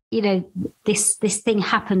that, this thing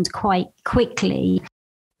happened quite quickly,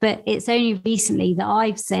 but it's only recently that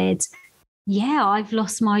I've said, yeah, I've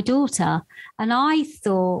lost my daughter. And I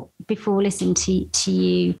thought before listening to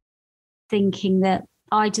you, thinking that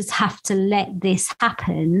I just have to let this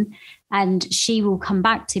happen and she will come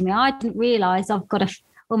back to me. I didn't realize I've got to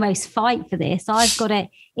almost fight for this. I've got to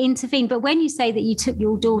intervene. But when you say that you took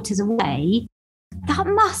your daughters away, that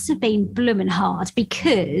must have been blooming hard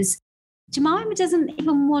because Jemima doesn't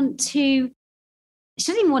even want to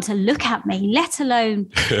look at me, let alone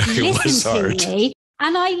listen to me.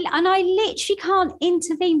 And I literally can't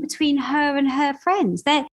intervene between her and her friends.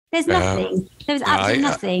 There's nothing. There was absolutely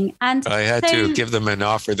nothing. And I had to give them an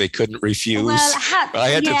offer they couldn't refuse. Well, I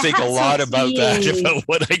had to think a lot about that, about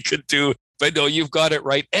what I could do. But no, you've got it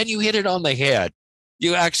right. And you hit it on the head.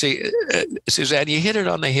 You actually, Suzanne, you hit it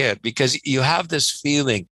on the head, because you have this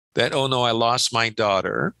feeling that, oh no, I lost my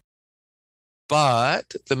daughter.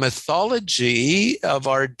 But the mythology of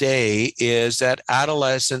our day is that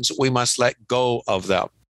adolescents, we must let go of them.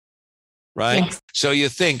 Right? Yes. So you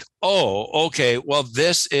think, oh, okay, well,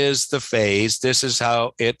 this is the phase. This is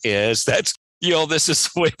how it is. That's, this is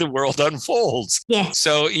the way the world unfolds. Yes.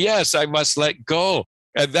 So yes, I must let go.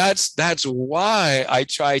 And that's why I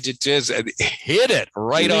tried to just hit it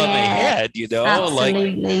right on the head,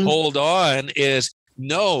 absolutely. Like, hold on, is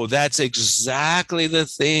no, that's exactly the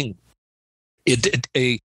thing.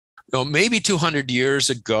 Maybe 200 years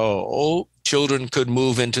ago, children could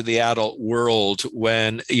move into the adult world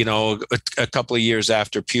when, a couple of years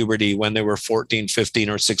after puberty, when they were 14, 15,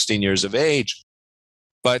 or 16 years of age.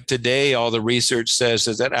 But today, all the research says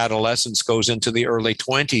is that adolescence goes into the early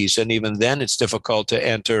 20s. And even then, it's difficult to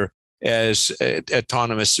enter as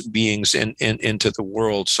autonomous beings into the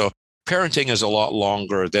world. So parenting is a lot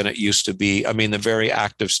longer than it used to be. I mean, the very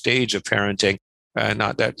active stage of parenting,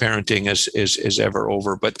 not that parenting is ever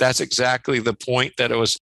over, but that's exactly the point that it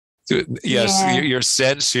was. Yes, your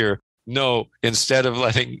sense here. No, instead of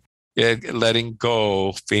letting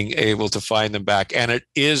go, being able to find them back. And it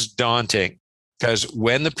is daunting, because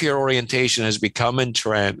when the pure orientation has become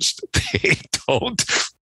entrenched,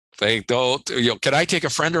 they don't, can I take a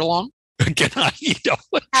friend along? Can I,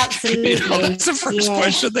 Absolutely. That's the first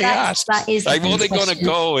question they ask. That is I'm only going to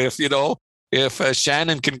go if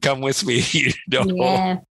Shannon can come with me,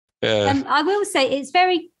 Yeah. I will say it's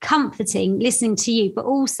very comforting listening to you, but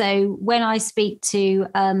also when I speak to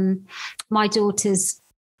my daughter's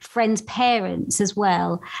friends' parents as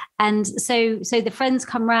well. And so the friends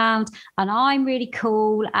come round and I'm really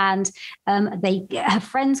cool, and her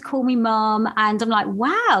friends call me mom, and I'm like,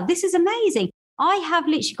 wow, this is amazing. I have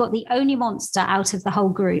literally got the only monster out of the whole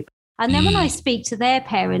group. And then when I speak to their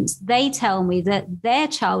parents, they tell me that their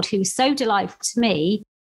child, who's so delightful to me,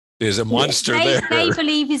 is a monster they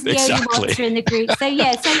believe is the only monster in the group. So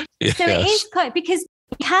yes. So it is quite, because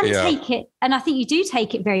you can take it, and I think you do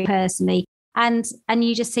take it very personally, and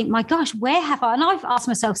you just think, my gosh, where have I? And I've asked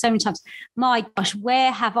myself so many times, my gosh,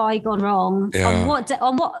 where have I gone wrong? Yeah. On what?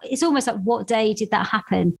 It's almost like, what day did that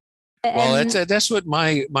happen? Well, that's what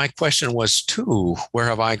my question was too. Where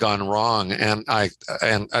have I gone wrong? And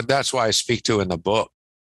that's why I speak to in the book.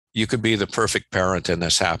 You could be the perfect parent and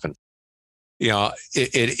this happened.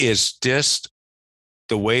 It is just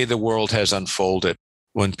the way the world has unfolded.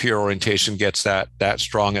 When pure orientation gets that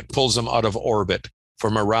strong, it pulls them out of orbit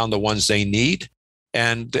from around the ones they need,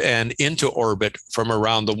 and into orbit from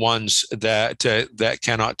around the ones that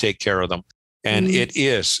cannot take care of them. And it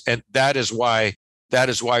is, and that is why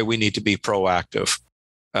we need to be proactive.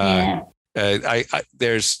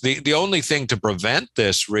 There's the only thing to prevent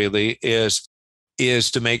this really is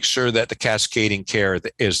to make sure that the cascading care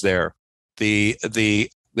is there. That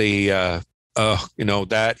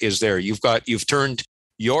is there. You've turned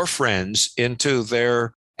your friends into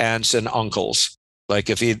their aunts and uncles. Like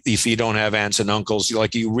if you don't have aunts and uncles,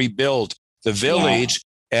 like you rebuild the village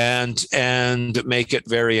and make it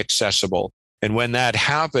very accessible. And when that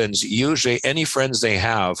happens, usually any friends they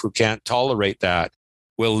have who can't tolerate that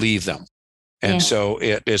will leave them. And so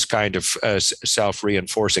it is kind of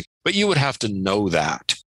self-reinforcing. But you would have to know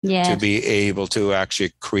that to be able to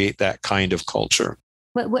actually create that kind of culture.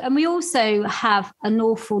 And we also have an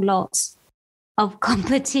awful lot of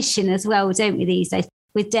competition as well, don't we, these days,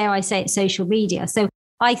 with, dare I say it, social media. So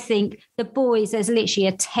I think the boys, there's literally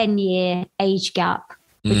a 10-year age gap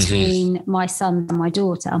between my son and my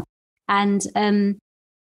daughter. And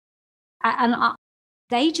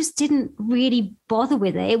they just didn't really bother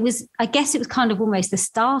with it. I guess it was kind of almost the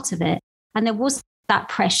start of it. And there was that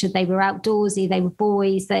pressure. They were outdoorsy. They were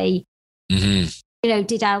boys. They, did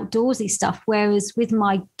outdoorsy stuff. Whereas with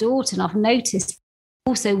my daughter, and I've noticed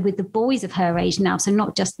also with the boys of her age now, so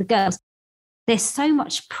not just the girls, there's so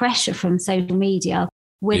much pressure from social media,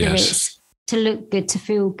 whether it's to look good, to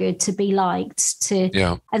feel good, to be liked,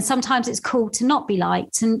 and sometimes it's cool to not be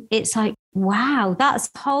liked. And it's like, wow,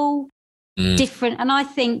 that's a whole different. And I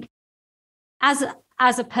think as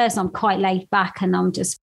a person, I'm quite laid back and I'm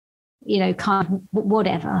just, kind of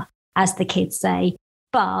whatever, as the kids say.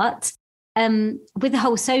 But with the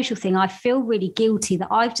whole social thing, I feel really guilty that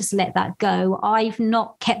I've just let that go. I've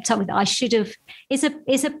not kept up with it. I should have.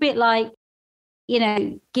 It's a bit like,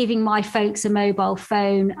 giving my folks a mobile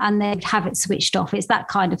phone and they'd have it switched off. It's that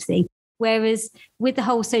kind of thing. Whereas with the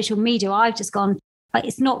whole social media, I've just gone,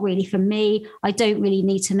 it's not really for me. I don't really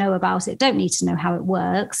need to know about it. Don't need to know how it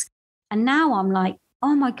works. And now I'm like,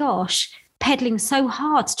 oh my gosh, pedaling so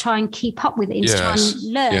hard to try and keep up with it and to try and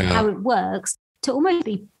learn how it works, to almost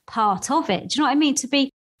be part of it. Do you know what I mean?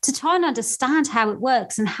 To try and understand how it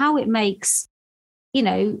works and how it makes,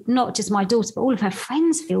 not just my daughter, but all of her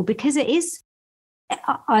friends feel, because it is, it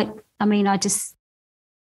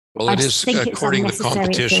is according to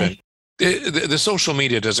competition. The social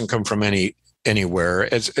media doesn't come from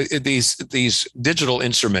anywhere. As these digital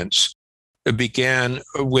instruments began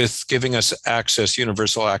with giving us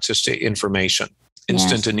universal access to information,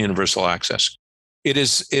 instant and universal access. It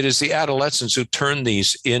is the adolescents who turn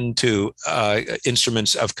these into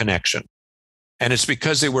instruments of connection, and it's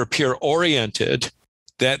because they were peer oriented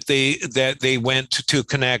that they went to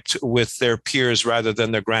connect with their peers rather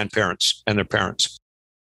than their grandparents and their parents.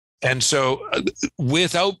 And so,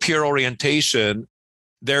 without peer orientation,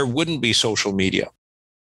 there wouldn't be social media,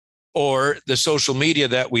 or the social media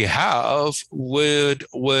that we have would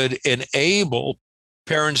enable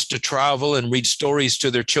parents to travel and read stories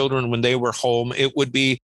to their children when they were home. It would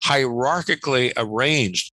be hierarchically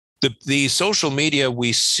arranged. The social media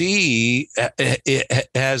we see it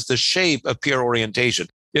has the shape of peer orientation.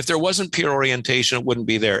 If there wasn't peer orientation, it wouldn't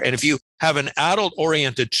be there. And if you have an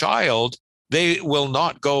adult-oriented child, they will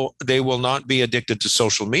not be addicted to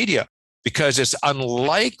social media, because it's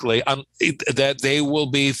unlikely that they will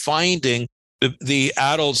be finding the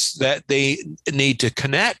adults that they need to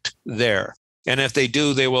connect there. And if they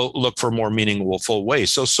do, they will look for more meaningful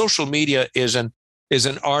ways. So social media is an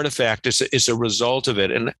artifact. It's a result of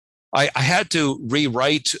it. And I had to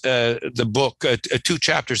rewrite the book, 2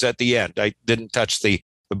 chapters at the end. I didn't touch the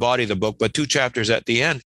body of the book, but 2 chapters at the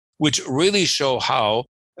end, which really show how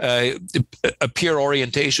a peer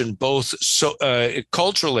orientation, both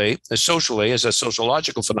culturally, socially, as a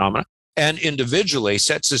sociological phenomenon, and individually,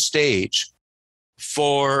 sets the stage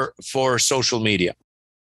for social media.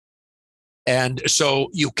 And so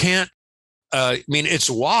you can't, it's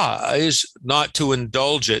wise not to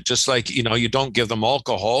indulge it, just like, you don't give them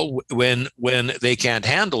alcohol when they can't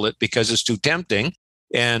handle it because it's too tempting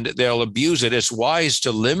and they'll abuse it. It's wise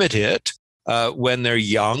to limit it when they're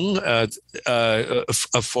young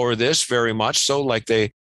for this, very much so, like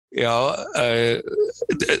they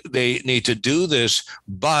need to do this.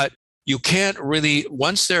 But you can't really,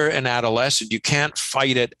 once they're an adolescent, you can't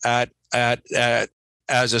fight it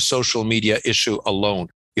as a social media issue alone.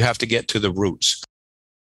 You have to get to the roots.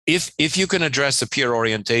 If you can address the peer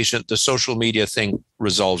orientation, the social media thing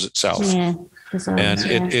resolves itself.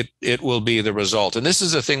 It will be the result. And this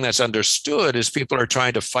is the thing that's understood, is people are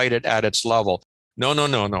trying to fight it at its level. No.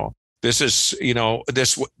 This is,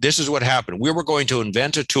 this is what happened. We were going to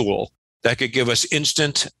invent a tool that could give us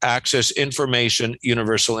instant access information,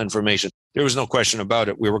 universal information. There was no question about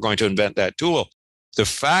it. We were going to invent that tool. The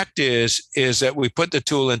fact is that we put the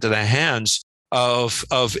tool into the hands of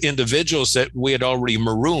individuals that we had already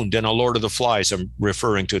marooned in a Lord of the Flies, I'm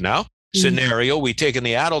referring to now, scenario. We'd taken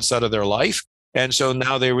the adults out of their life. And so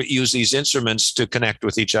now they use these instruments to connect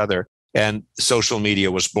with each other. And social media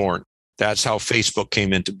was born. That's how Facebook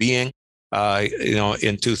came into being.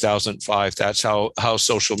 In 2005, that's how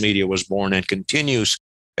social media was born and continues.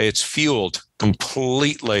 It's fueled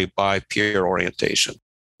completely by peer orientation.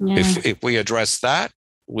 Yeah. If we address that,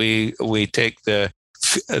 we take the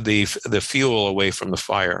fuel away from the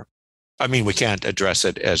fire. I mean, we can't address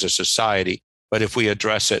it as a society, but if we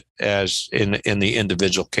address it as in the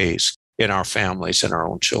individual case, in our families and our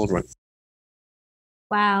own children.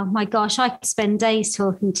 Wow, my gosh, I could spend days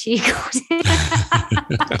talking to you, Gordon.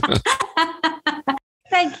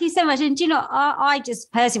 Thank you so much. And I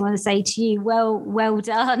just personally want to say to you, well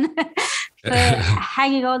done for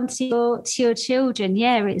hanging on to your children.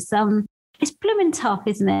 Yeah, it's blooming tough,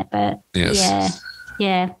 isn't it? But yes.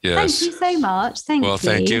 Yeah. Yes. Thank you so much. Thank you. Well,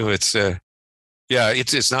 thank you. It's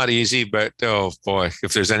it's not easy, but oh boy,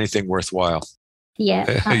 if there's anything worthwhile.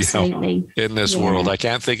 Yeah, absolutely. In this world, I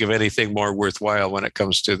can't think of anything more worthwhile when it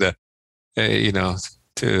comes to the,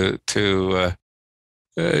 to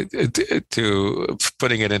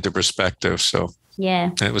putting it into perspective. So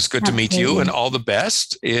it was good to meet you, and all the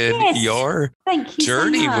best in your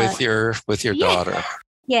journey with your daughter.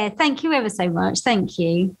 Yeah, thank you ever so much. Thank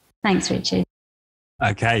you. Thanks, Richard.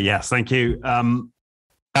 Okay. Yes. Thank you.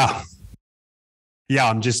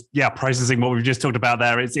 I'm just processing what we've just talked about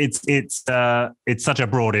there. It's such a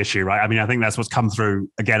broad issue, right? I mean, I think that's what's come through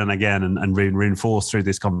again and again and reinforced through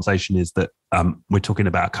this conversation is that we're talking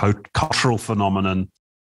about a cultural phenomenon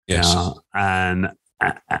Yes. And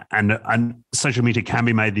social media can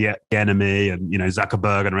be made the enemy, and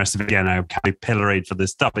Zuckerberg and the rest of it, can be pilloried for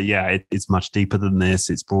this stuff. But it's much deeper than this.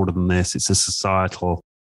 It's broader than this. It's a societal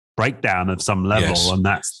breakdown of some level, Yes. and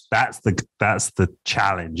that's the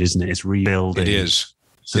challenge, isn't it? It's rebuilding. It is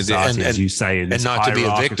society, as you say, in this and not to be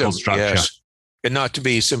a victim. structure. Yes. And not to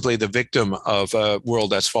be simply the victim of a world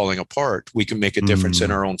that's falling apart. We can make a difference in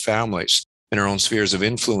our own families, in our own spheres of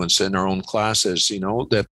influence, in our own classes.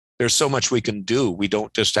 That there's so much we can do. We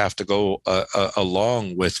don't just have to go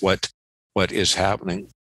along with what is happening.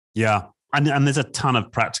 Yeah. And there's a ton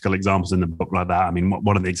of practical examples in the book like that. I mean,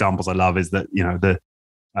 one of the examples I love is that, the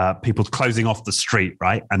people closing off the street,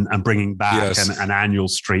 right? And bringing back an annual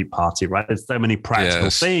street party, right? There's so many practical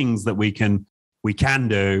things that we can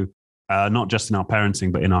do, not just in our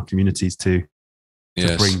parenting, but in our communities to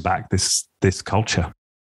bring back this culture.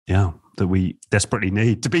 Yeah. That we desperately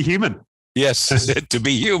need to be human. Yes, to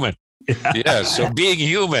be human. Yeah. So being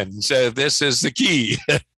human. So this is the key.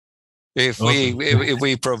 If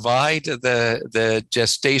we provide the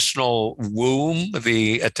gestational womb,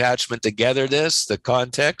 the attachment togetherness, the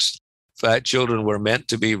context that children were meant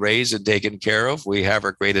to be raised and taken care of, we have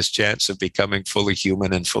our greatest chance of becoming fully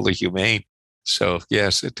human and fully humane. So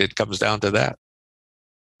yes, it comes down to that.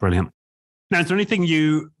 Brilliant. Now, is there anything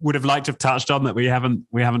you would have liked to have touched on that we haven't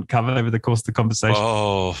covered over the course of the conversation?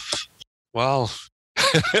 Oh, well,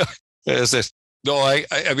 there's this. No, I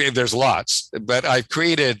mean, there's lots, but I've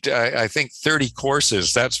created, I think, 30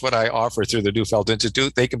 courses. That's what I offer through the Neufeld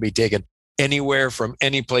Institute. They can be taken anywhere from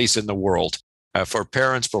any place in the world for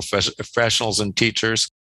parents, professionals, and teachers.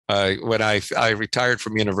 When I retired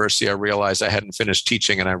from university, I realized I hadn't finished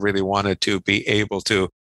teaching, and I really wanted to be able to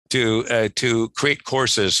create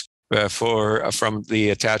courses from the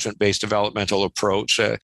attachment-based developmental approach.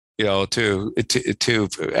 To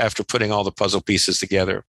after putting all the puzzle pieces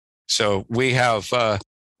together. So we have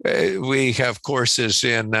courses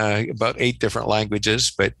in about 8 different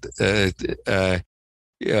languages, but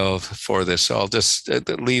for this, so I'll just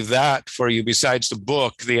leave that for you. Besides the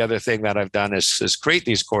book, the other thing that I've done is create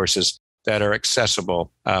these courses that are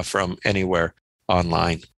accessible from anywhere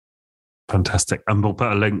online. Fantastic, and we'll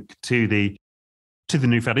put a link to the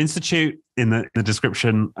Neufeld Institute in the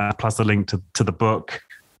description, plus a link to the book.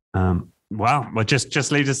 Wow. Well,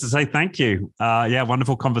 just leaves us to say thank you.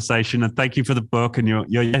 Wonderful conversation, and thank you for the book and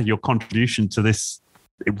your contribution to this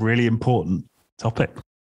really important topic.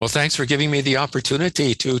 Well, thanks for giving me the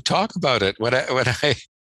opportunity to talk about it.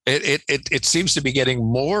 It seems to be getting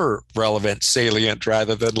more relevant, salient,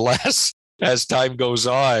 rather than less as time goes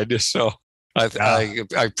on. So I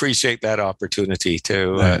appreciate that opportunity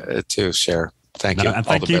to share. Thank you. And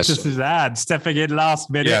thank you to Suzanne stepping in last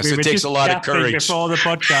minute. Yes, it takes a lot of courage before the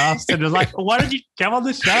podcast, and was like, "Why don't you come on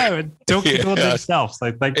the show and talk to yourself?"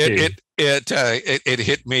 So thank you. It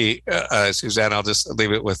hit me, Suzanne. I'll just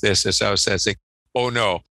leave it with this. As I was saying, oh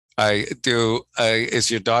no, I do. Is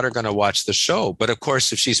your daughter going to watch the show? But of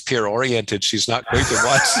course, if she's peer oriented, she's not going to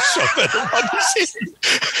watch the show.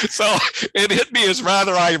 So it hit me as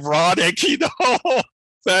rather ironic,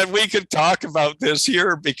 that we could talk about this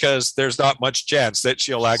here, because there's not much chance that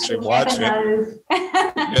she'll actually watch it.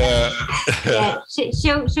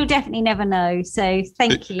 She'll definitely never know. So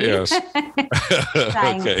thank you. Yes.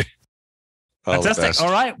 Okay. Fantastic.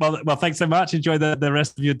 All right. Well, thanks so much. Enjoy the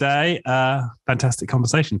rest of your day. Fantastic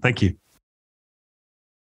conversation. Thank you.